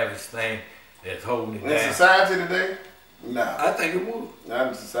doing the average thing that's holding it down? In society today? No. I think it would. Not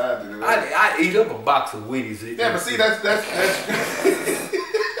in society today. I eat up a box of Wheaties. Yeah, but see, that's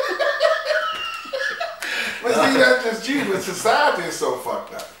but see, that's just you. But society is so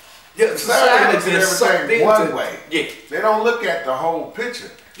fucked up. Yeah, society looks at everything one way. Yeah. They don't look at the whole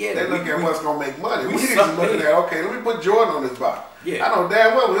picture. Yeah, they look at what's gonna make money. We just looking at, okay, let me put Jordan on this box. Yeah. I know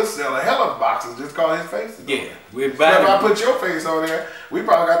damn well we'll sell a hell of boxes just call his face. Yeah. If I put your face on there, we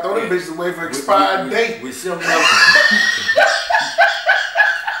probably got to throw them bitches away for expired date. We sell them.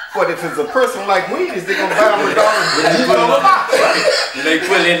 But if it's a person like Wheaties, they're gonna buy them regardless of who's on the box. And they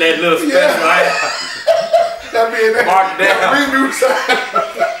put in that little special that be in that marked down. Renew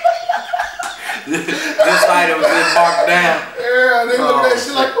sign. This item is marked down. Yeah, they look at that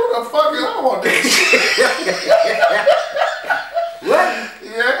shit like, who the fuck is I want that shit? What?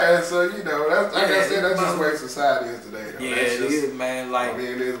 Yeah, man. So you know, that's like I said, that's just the way society is today. Though. Yeah, it is, man. Like, I mean,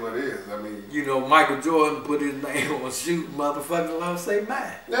 it is what it is. I mean, you know, Michael Jordan put his name on shoot, motherfuckers don't say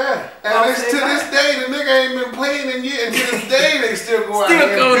mine. Yeah, and to this day, the nigga ain't been playing in years. And to this day, they still go out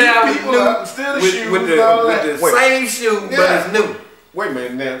and beat people up, still the shoes, with the same shoe, but it's new. Wait a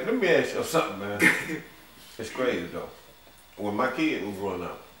minute, now let me ask you something, man. It's crazy though. When my kid was growing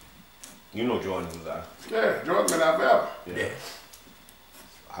up, you know Jordan was out. Yeah, Jordan been out forever. Yeah.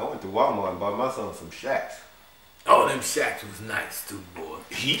 I went to Walmart and bought my son some Shaqs. Oh, them Shaqs was nice too, boy.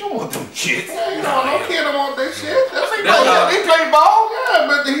 He don't want them shit. Yeah, no kid don't want that shit. He play ball. Yeah,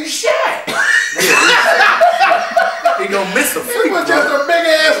 but he's Shaq. He gonna miss a free. He was just a big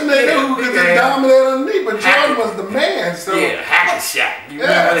ass nigga who could just dominate underneath, but Jordan was the man. So hacking Shaq. You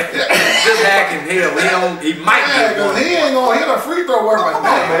remember that? Just hacking him. He might get one. He ain't gonna hit a free throw worth like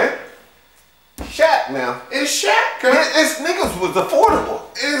that, man. Shaq now. It's Shaq. His niggas was affordable.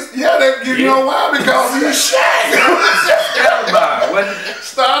 You know why? Because he's Shaq.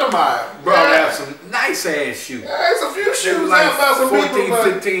 Stoudemire. Brought out some nice ass shoes. Yeah, it's a few shoes like out by some $14, people,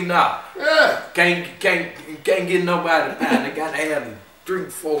 $15. Yeah. Can't get nobody to buy. They gotta have the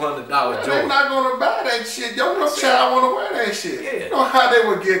 $300-400 Jordan. They're not gonna buy that shit. Your child wanna wear that shit. Yeah. You know how they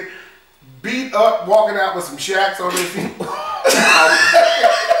would get beat up walking out with some Shaqs on their feet?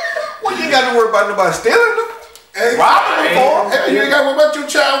 Well, you ain't got to worry about nobody stealing them. Robbing them for them. You ain't got to worry about your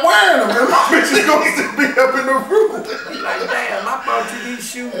child wearing them. Them bitches gonna still be up in the room. Like, damn, I bought you these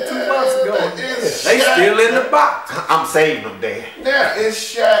shoes 2 months ago. They still in the box. I'm saving them, Dad. Yeah, it's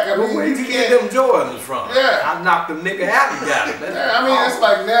Shaq. I mean, where'd you get them Jordans from? Yeah. I knocked them nigga out and got them. Yeah, I mean, it's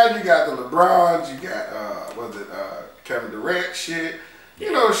like now you got the LeBrons, you got, Kevin Durant shit. Yeah.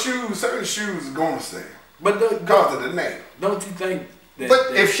 You know, certain shoes are going to sell. But because of the name. Don't you think?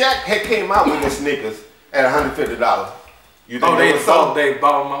 But if Shaq had came out with his sneakers at $150, you think they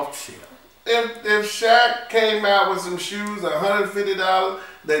bought them off the shelf? If Shaq came out with some shoes at $150,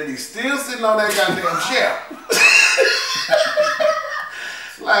 they'd be still sitting on that goddamn shelf.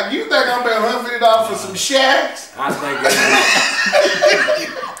 Like, you think I'm paying $150 for some Shaqs? I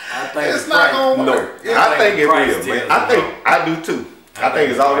think it's not gonna work. No, I think it will, man. I do too. I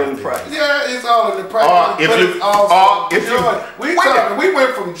think it's all in the price. Yeah, it's all in the price. We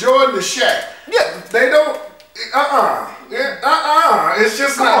went from Jordan to Shaq. Yeah, they don't. It's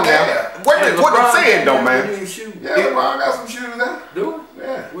just not there. What I'm saying though, man. Yeah, LeBron got some shoes now. Do?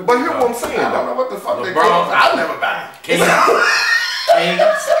 Yeah. But here's what I'm saying though. I don't know what the fuck they call them. I'll never buy them. Kings.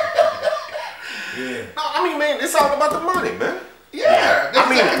 Yeah. No, I mean, man, it's all about the money, man. Yeah,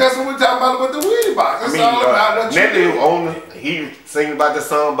 that's what we're talking about with the weed box. It's all about what you do. He singing about the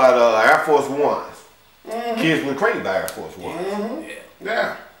song about Air Force Ones. Kids were crazy about Air Force Ones.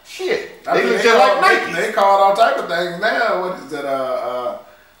 Yeah. Shit. They look just like Nike. They call all type of things now. What is it?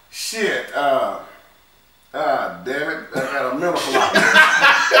 Shit. Damn it. I got a mental block.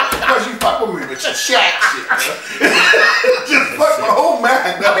 Because you fuck with me with your Shaq shit. Just fuck my whole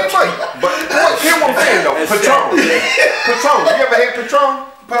mind. I mean, but here's what I'm saying though. Patron. Patron. You ever had Patron?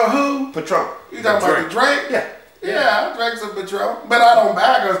 Who? Patron. You talking about the drink? Yeah. Yeah, I drank some Patron. But I don't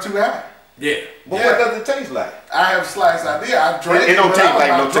buy it because it's too high. Yeah. But what does it taste like? I have a slice idea. I drank it. It don't taste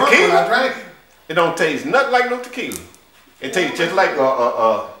like no tequila. I drank it. It don't taste nothing like no tequila. It tastes just like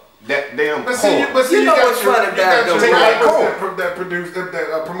that damn but see, you know what's funny about those that produce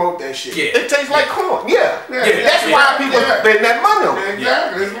that promote that shit. Yeah. It tastes like corn. Yeah. That's why people spend that money on it.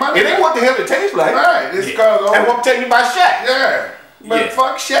 Exactly. It's money. It ain't what the hell it tastes like. Right. It's because and what I'm telling you about Shaq. Yeah. But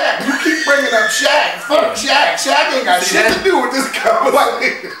fuck Shaq. You keep bringing up Shaq. Fuck Shaq. Shaq ain't got shit to do with this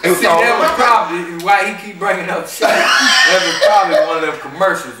conversation. See, that was probably why he keep bringing up Shaq. That was probably one of them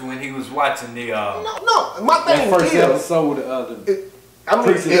commercials when he was watching the No. My thing first is episode of the from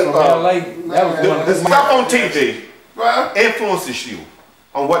LA. The stuff on TV Well, influences you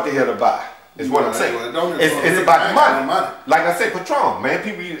on what the hell to buy. Is what I'm saying. It's about the money. Like I said, Patron, man.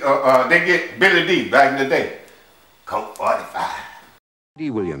 People, they get Billy D back in the day. Colt 45. D.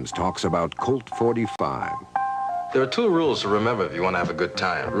 Williams talks about Colt 45. There are 2 rules to remember if you want to have a good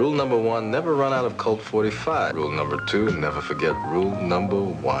time. Rule number 1, never run out of Colt 45. Rule number 2, never forget rule number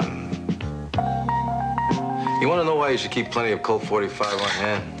 1. You want to know why you should keep plenty of Colt 45 on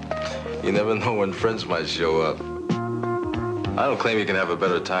hand? You never know when friends might show up. I don't claim you can have a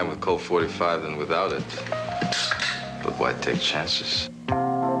better time with Colt 45 than without it. But why take chances?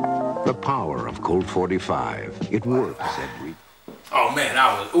 The power of Colt 45. It works at retail. Oh man,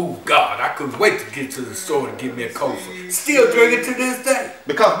 God, I couldn't wait to get to the store to get me a Colt. Still drink it to this day.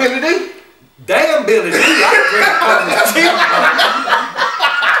 Because Billy D? Damn Billy D, I drink it because it's cheap.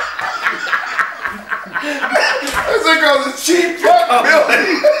 That's because it's cheap. Fuck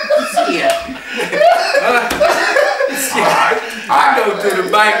Billy.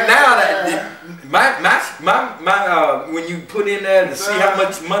 when you put in there to see how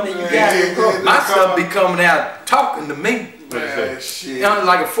much money you got, my stuff be coming out talking to me. Shit. You know,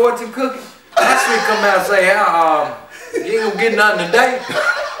 like a fortune cookie. My shit come out and say, you ain't gonna get nothing today.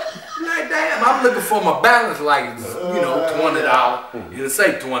 I'm like, damn, I'm looking for my balance, like, you know, $20. It'll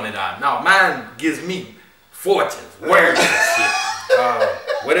say $20. No, mine gives me fortunes, words and shit.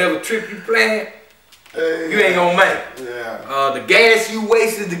 Whatever trip you plan, you ain't gonna make. Yeah. The gas you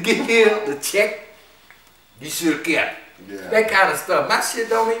wasted to get here, the check, you should have kept. Yeah. That kind of stuff. My shit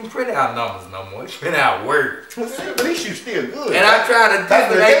don't even print out numbers no more. It print out words. But at least you still good. And I tried a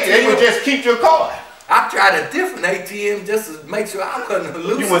different ATM. They would just keep your card. I tried a different ATM just to make sure I couldn't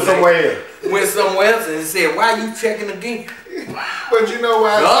hallucinate. You went somewhere else. Went somewhere else and said, why you checking again? But you know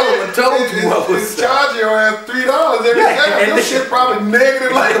why? The other one told you what was it's charging your ass $3 every time. Your shit probably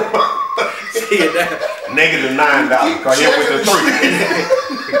negative like negative $9 because you went to 3.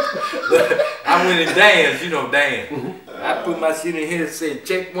 I went and danced, you know, dance. I put my shit in here and said,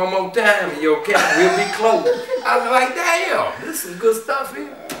 check one more time and your account will be closed. I was like, damn, this is some good stuff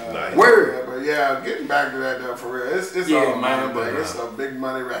here. Nice. Word. Yeah, but yeah, getting back to that though, for real, it's Yeah, all man, money, it's a big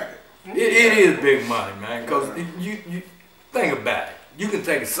money racket. It is big money, man, because you think about it. You can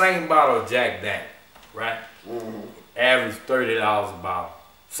take the same bottle of Jack Daniels, right? Average $30 a bottle,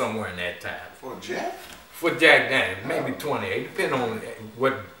 somewhere in that time. For Jack? For Jack Daniels, maybe 28, depending on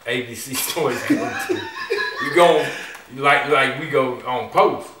what ABC store you go to. You go, like we go on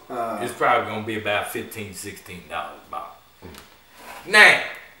Post, it's probably going to be about $15, $16 a bottle. Now,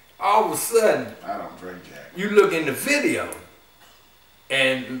 all of a sudden, I don't drink Jack. You look in the video,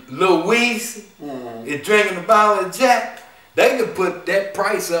 and Lil Weezy is drinking a bottle of Jack. They could put that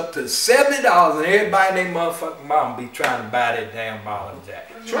price up to $70, and everybody in their motherfucking mom be trying to buy that damn bottle of Jack.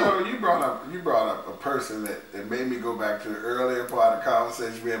 You know, you brought up a person that made me go back to the earlier part of the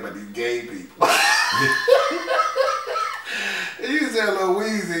conversation we had about these gay people. You said Lil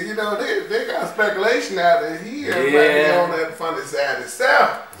Weezy, you know, they got speculation out there. He might be on that funny side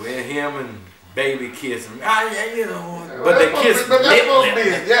himself. With him and Baby kissing. You know, but they kiss. But that's supposed to be,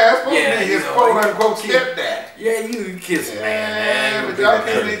 that's supposed to be his quote unquote stepdad. Yeah, you kiss man. Yeah, but y'all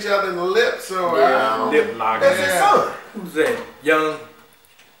kissing each other in the lips, so lip lock. That's his son. Who's that?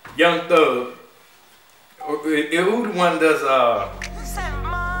 Young Thug. Who the one does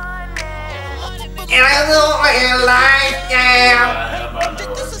and I don't like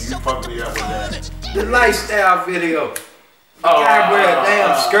You fucked me up with that. The lifestyle video. Guy wear a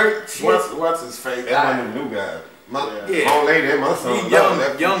damn skirt. What's his face? That's one of the new guys. My old lady and my son.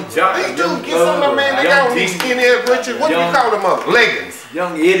 Young John. They do get some of the man. They got these skinny ass Richard. What do you call them up? Leggings.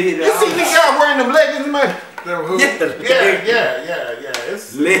 Young idiot. You see these guys wearing them leggings, man? Yeah.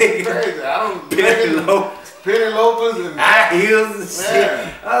 It's leggings. crazy. I don't penny loafers and high heels and shit.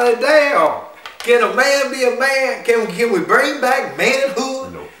 Damn. Can a man be a man? Can we bring back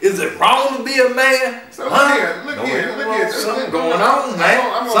manhood? No. Is it wrong to be a man? So look here. Something going on, man.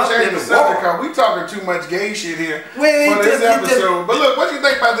 I'm gonna change the subject because we talking too much gay shit here for this episode. But look, what do you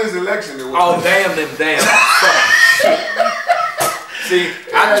think about this election? Oh, damn them damn. See,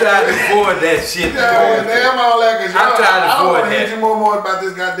 I tried to avoid that shit. Yeah, damn all that. Cause I tried to avoid that. I don't want to hear you more about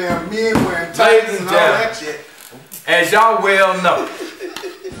this goddamn men wearing tights and all that shit. As y'all well know,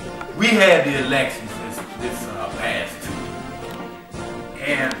 we had the elections this past two,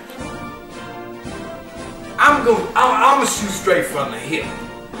 and I'm gonna shoot straight from the hip.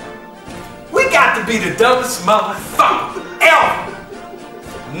 We got to be the dumbest motherfucker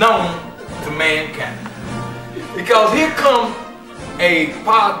ever known to mankind, because here comes a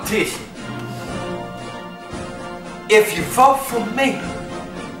politician. If you vote for me,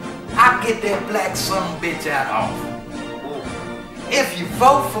 I get that black son of a bitch out of office. If you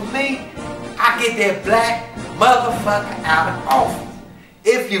vote for me, I get that black motherfucker out of office.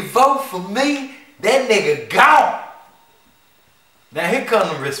 If you vote for me, that nigga gone. Now here comes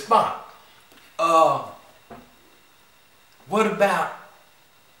the response. What about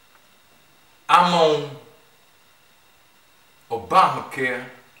I'm on Obamacare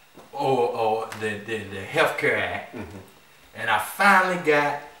or the Health Care Act, and I finally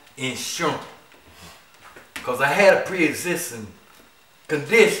got insurance because I had a pre-existing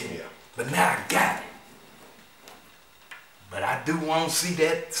condition, but now I got it. But I do want to see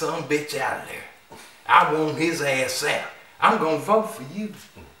that son bitch out of there. I want his ass out. I'm gonna vote for you.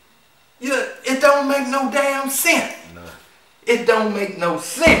 It don't make no damn sense. No. It don't make no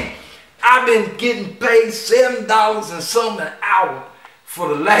sense. I've been getting paid $7 and something an hour for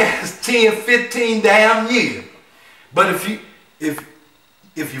the last 10, 15 damn years. But if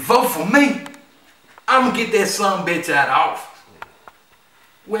you vote for me, I'm gonna get that son bitch out of office.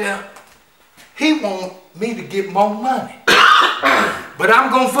 Well, He want me to get more money. But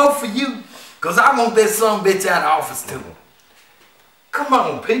I'm gonna vote for you, cause I want that son bitch out of office too. Come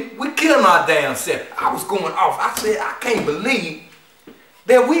on, people, we killing our damn self. I was going off. I said, I can't believe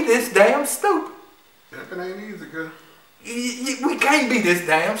that we this damn stupid. It ain't easy, cuz. We can't be this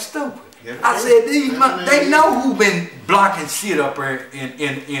damn stupid. I said, they know who been blocking shit up here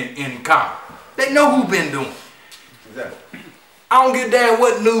in Congress. They know who been doing. Exactly. I don't give a damn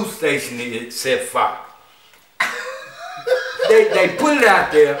what news station it is, except Fox. they put it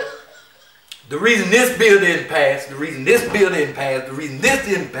out there. The reason this bill didn't pass, the reason this bill didn't pass, the reason this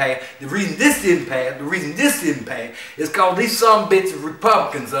didn't pass, the reason this didn't pass, the reason this didn't pass, is cause these some bitch of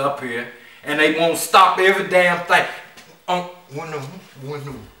Republicans up here and they won't stop every damn thing. When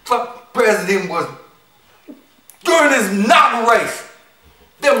the fuck president was during his inauguration,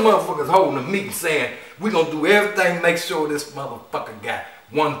 them motherfuckers holding a meeting saying, we gonna do everything to make sure this motherfucker got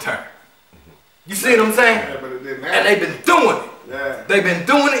one term. You see what I'm saying? Yeah, but it didn't happen. And they've been doing it. Yeah. They've been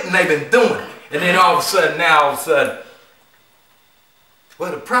doing it and they've been doing it. And then all of a sudden,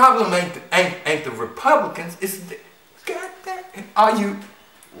 well, the problem ain't the Republicans, it's the, goddamn, are you?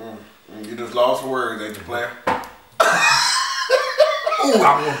 You just lost words, ain't you, player? Ooh,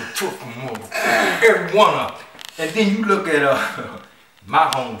 I want to took them every one of them. And then you look at my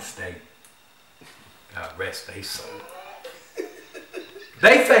home state, God rest their soul.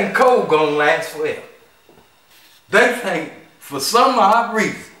 They think coal gonna last forever. They think, for some odd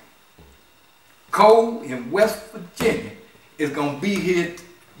reason, coal in West Virginia is going to be here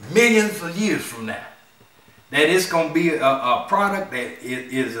millions of years from now. That it's going to be a product that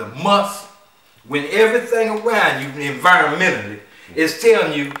is a must when everything around you environmentally is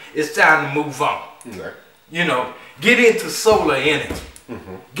telling you it's time to move on. Okay. You know, get into solar energy.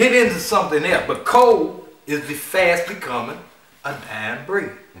 Get into something else. But coal is fast becoming a dying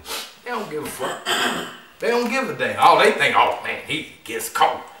breed. They don't give a fuck. They don't give a damn. Oh, they think, oh man, he gets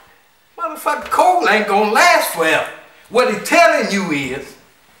cold. Motherfucker, coal ain't gonna last forever. What he's telling you is,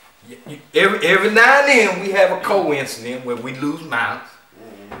 every now and then we have a coal incident where we lose mounts.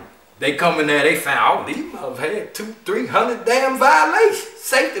 They come in there, they find, oh, these motherfuckers had 200-300 damn violations,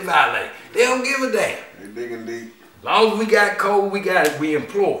 safety violations. They don't give a damn. They digging deep. As long as we got coal, we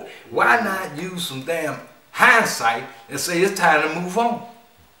employ. Why not use some damn hindsight and say it's time to move on?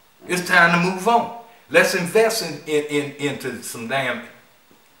 It's time to move on. Let's invest into some damn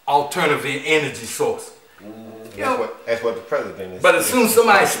alternative energy source. That's what the president is. But as soon as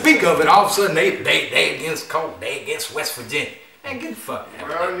somebody speak of it, all of a sudden they against coal, they against West Virginia. Man, get the fuck out.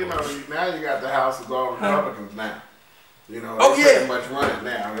 Well, you know, now you got the House of all Republicans now. You know, oh, pretty much running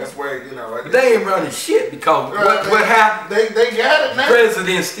now. That's where, you know. But they ain't running shit because what happened? They got it now. The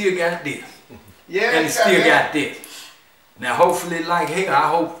president still got this. Yeah, and he still got this. Now, hopefully, like hell, I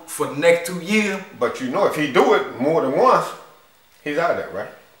hope for the next 2 years. But you know, if he do it more than once, he's out of there, right?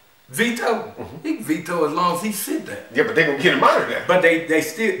 Veto? He can veto as long as he sit there. Yeah, but they gonna get him out of there. But they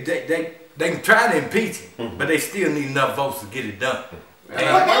still, they can try to impeach him, but they still need enough votes to get it done.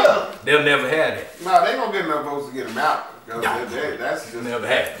 They'll never have that. No, they don't get enough votes to get him out. That's just, never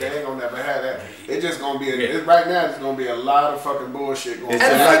have they ain't gonna never have that. It's just gonna be, right now, it's gonna be a lot of fucking bullshit going on.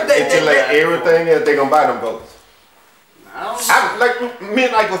 It's like everything else, they gonna buy them votes. Like me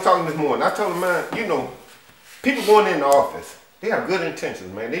and Ike was talking this morning. I told him, man, you know, people going into office, they have good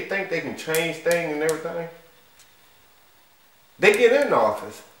intentions, man. They think they can change things and everything. They get in the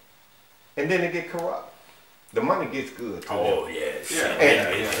office, and then they get corrupt. The money gets good. Oh yeah,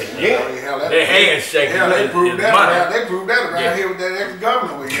 Their hands shaking. Yeah, they proved that around. They proved that around here with that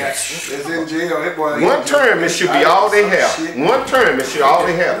ex-governor we got. That's in jail. One term, it should be all they have. One term, it should all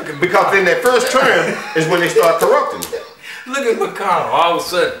they have. Because in that first term is when they start corrupting. Look at McConnell. All of a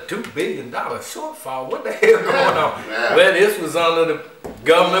sudden, $2 billion shortfall. What the hell going on? Yeah. Well, this was under the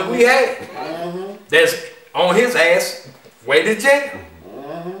government we had. That's on his ass. Way to jail.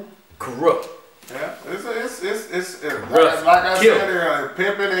 Corrupt. Yeah, it's like I said earlier,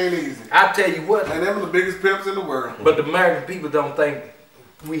 pimping ain't easy. I tell you what, and them are the biggest pimps in the world. But the American people don't think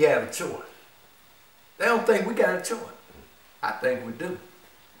we have a choice. They don't think we got a choice. I think we do.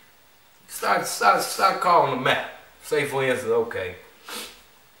 Start calling them out. Say for instance, okay,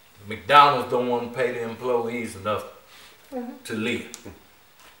 McDonald's don't want to pay the employees enough to live.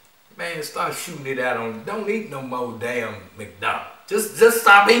 Man, start shooting it out on. Don't eat no more damn McDonald's. Just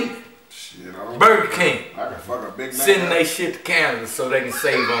stop eating. Shit, Burger King. I can fuck a big man. Sending their shit to Canada so they can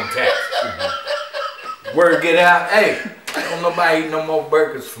save on tax. Word get out, hey, don't nobody eat no more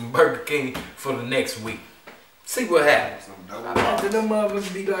burgers from Burger King for the next week. See what happens. After them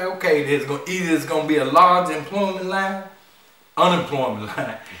motherfuckers be like, okay, either it's gonna be a large employment line, unemployment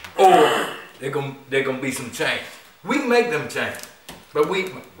line, or They're gonna be some change. We can make them change, but we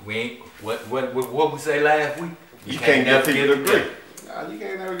ain't. What we say last week? You can't never get to agree. Nah, you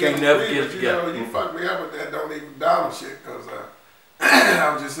can't never get to agree. You fucked me up with that don't even down shit, cause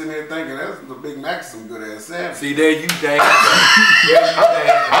I was just sitting there thinking that's the Big Mac's some good ass sandwich. See, there you damn. I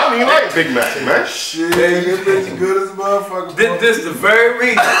don't even like Big Mac, man. Shit, this bitch good as a motherfucker. This the very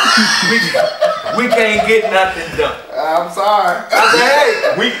reason we can't get nothing done. I'm sorry. I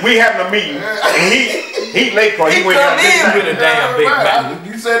said, hey, we having a meeting, and he late for he went come in with a damn Big Mac.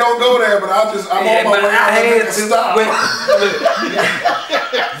 You say don't go there, but I'm on my way. I had to stop.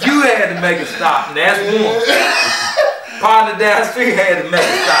 You had to make a stop, and that's one. Partner down the street had to make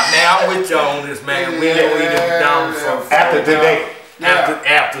a stop. Now I'm with y'all on this, man. We ain't gonna eat it down from after today.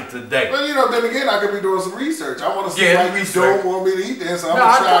 After today. But you know, then again, I could be doing some research. I want to see why you don't want me to eat there, so I'm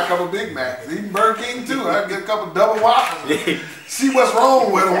gonna try a couple Big Macs. Even Burger King too. I get a couple double whoppers. See what's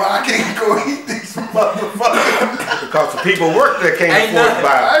wrong with them. Why I can't go eat these motherfuckers? Because the people work there can't afford to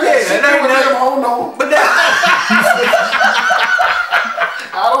buy. But that.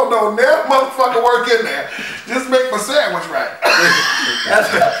 I don't know, never motherfucker work in there. Just make my sandwich right. That's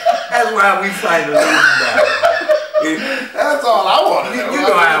why we fight the losing battle. That's all I want to know. You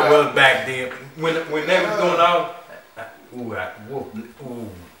know how it was back then. When they was doing all.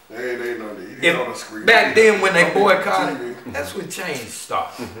 They know the screen. Back then when they boycotted, that's when change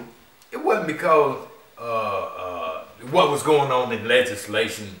started. It wasn't because what was going on in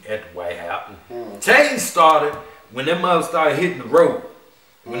legislation at the White House. Change started when them mothers started hitting the road.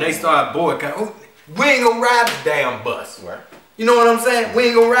 When they started boycotting, we ain't gonna ride the damn bus. Right. You know what I'm saying? We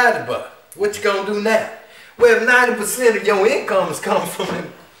ain't gonna ride the bus. What you gonna do now? Well, 90% of your income is coming from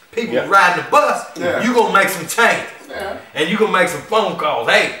them people riding the bus. You gonna make some changes. And you gonna make some phone calls.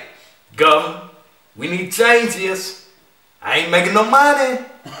 Hey, governor, we need changes. I ain't making no money.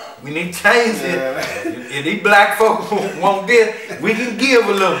 We need changes. If these black folks won't get, we can give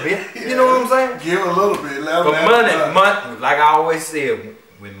a little bit. You know what I'm saying? Give a little bit. But money, like I always said,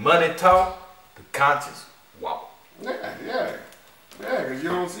 when money talk, the conscience walk. Yeah, because you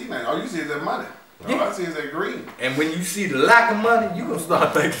don't see nothing. All you see is that money. All I see is that green. And when you see the lack of money, you're going to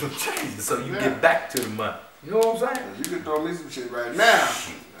start making some changes so you get back to the money. You know what I'm saying? You can throw me some shit right now.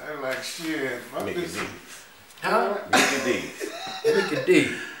 I'm like, shit, fuck this. Huh? Mickey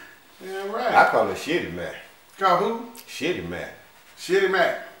D. Yeah, right. I call it Shitty Mac. Call who? Shitty Mac. Shitty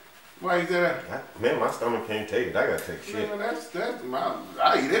Mac. Why you say that? Man, my stomach can't take it. I gotta take shit. Man, that's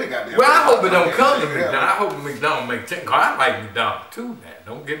I eat any goddamn. Well, I hope it don't come to McDonald's. I hope McDonald's make chicken. Cause I like McDonald's too, man.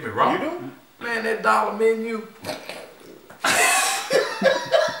 Don't get me wrong. You do? Man, that dollar menu.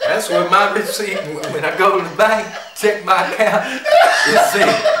 That's what my receipt, when I go to the bank, check my account, it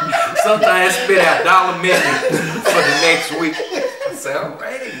says, sometimes spit out dollar menu for the next week. I say, all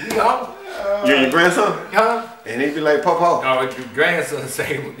right, we on. You and your grandson? Huh? And he be like, Papa. No, your grandson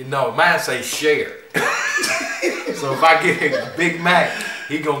say, no, mine say share. So if I get a Big Mac,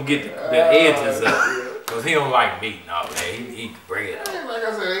 he gonna get the edges up. Cause he don't like meat. No, man, he eat the bread. Like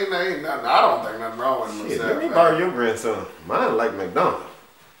I said, ain't nothing. I don't think nothing wrong with myself. Let me borrow your grandson. Mine like McDonald's.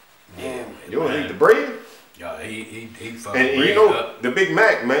 Yeah, you don't eat the bread? Yeah, he fucking and bread you know, up. the Big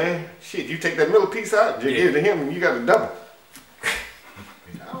Mac, man, shit, you take that middle piece out, just give it to him and you got a double.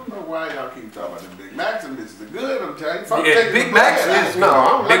 I don't know why y'all keep talking about the Big Macs and bitches are good, I'm telling you. Fuck Big Macs is no, I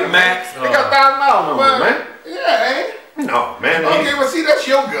don't Big Macs. They got $1,000 on them, man. Yeah, ain't no, man. Okay, well, see, that's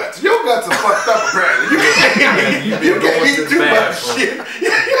your guts. Your guts are fucked up, apparently. You can't eat too much shit.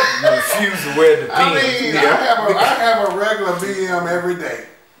 You refuse to wear the pants. I mean, I have a regular BM every day.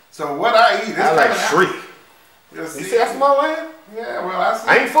 So what I eat is I like shriek. You see that small land? Yeah, well, I see.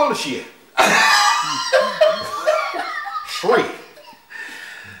 I ain't full of shit. Shriek.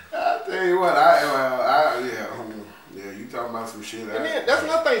 I tell you what, you talking about some shit. And then, that's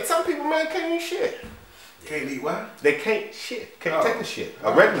another thing. Some people, man, can't eat shit. Can't eat what? They can't shit. Can't take a shit.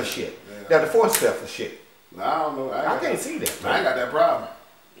 A regular shit. They have to force themselves for shit. No, I don't know. I can't see that. I ain't got that problem.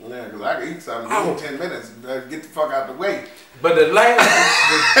 Yeah, because I can eat something in 10 minutes. Get the fuck out the way. But the last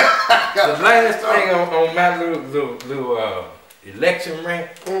thing on my little election rant,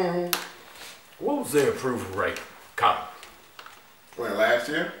 what was their approval rate? Comment. When, last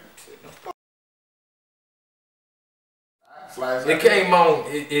year? It came on,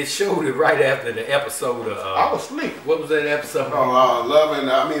 it showed it right after the episode of... I was asleep. What was that episode? Love and,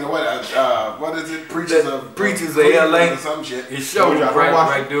 what is it? Preachers of LA. Or some shit. It showed it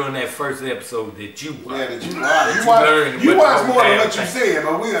right during that first episode that you watched. Yeah, that you watched. You watched more than what you said,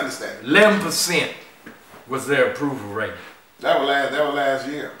 but we understand. 11% was their approval rate. That was last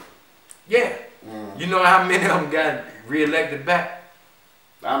year. Yeah. You know how many of them got reelected back?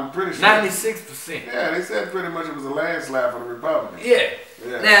 I'm pretty sure. 96%. Yeah, they said pretty much it was a landslide for the Republicans. Yeah.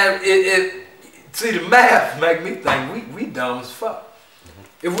 Now, see, the math make me think we dumb as fuck.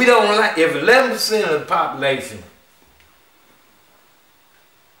 If we don't like, if 11% of the population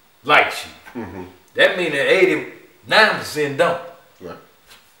likes you, that means that 89% don't. Right.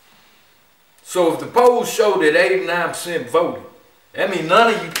 So if the polls show that 89% voted, that means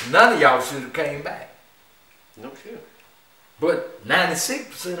none of y'all should have came back. No shit. But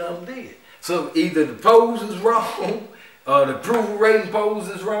 96% of them did. So either the polls is wrong, or the approval rating polls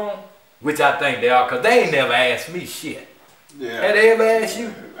is wrong, which I think they are, because they ain't never asked me shit. Yeah. Have they ever asked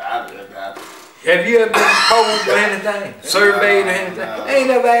you? Have you ever been polled or anything? Surveyed or anything? They ain't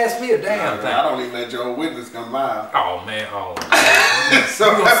never asked me a damn thing. I don't even let your witness come by. Oh man, so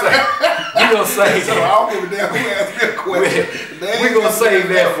we gonna save so that. I don't give a damn who asked me a question. We're gonna save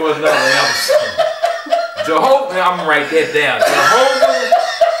that for another episode. Jehovah, I'm gonna write that down. Jehovah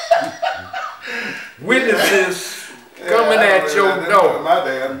witnesses coming at your door,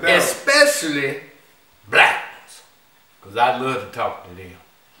 especially black ones, because I love to talk to them.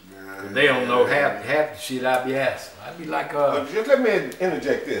 They don't know half the shit I be asking. I be like, just let me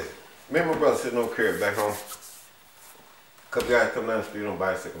interject this. Me and my brother sitting on crib back home. A couple guys come down the street on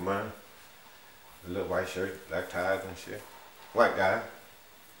bicycle, mine. A little white shirt, black ties and shit. White guy.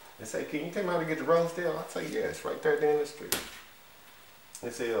 They say, can you take me out to get the Rosedale? I say, yeah, it's right there at the end of the street. They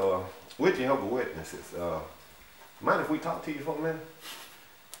say, would you help a witnesses? Mind if we talk to you for a minute?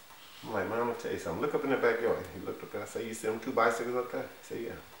 I'm like, man, I'm gonna tell you something. Look up in the backyard. He looked up there. I say, you see them 2 bicycles up there? I say,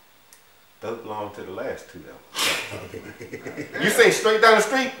 yeah. Those belong to the last 2 though. You say straight down the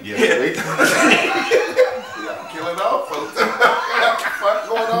street? Yeah, straight down the street. Y'all killing off folks. What the fuck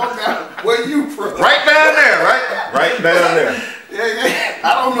going on down? Where you from? Right down there, right? Right down there. Yeah.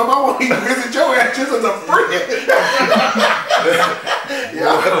 I don't know if I want to even visit your ass just as a friend.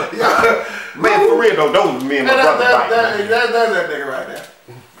 yeah. Man, for real though, those me and my brother that's that nigga right there.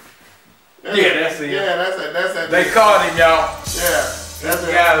 that's it. Yeah, that's it. They caught him, y'all. Yeah. That's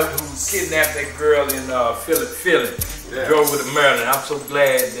the guy who kidnapped that girl in Philly. Drove with a Maryland. I'm so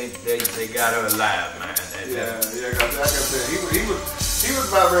glad they got her alive, man. Because like I said, he was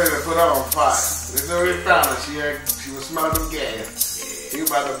about ready to put her on fire. They already found her. She was smelling gas. He was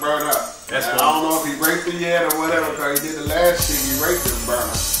about to burn up. I don't know if he raped her yet or whatever, because he did the last shit. He raped her and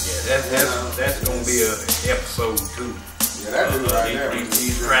burned her. Yeah, that's gonna be an episode 2. Yeah, that dude right there.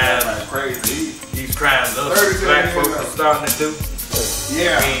 These crimes, crazy. These crimes, us black folks are starting to do.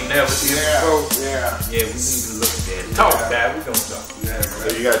 Yeah. We ain't never seen before. Yeah, we need to look at that. Talk, Dad. We gonna talk. Yeah,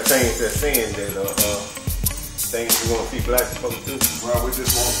 so you gotta change that saying that things you want to see black folks do. Well, we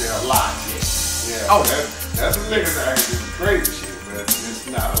just won't see a lot. Yeah. Oh, that's some niggas out here doing crazy shit, but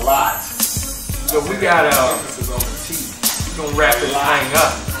it's not a lot. So we got emphasis on the T. We gonna wrap this thing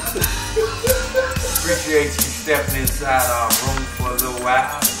up. Appreciate you stepping inside our room for a little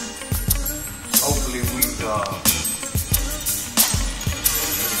while. Hopefully we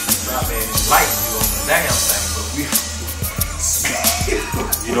enlighten you on the damn thing, but we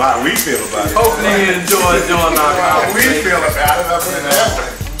you know how we feel about it. Hopefully you enjoy doing our how we feel about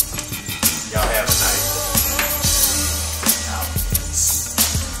it.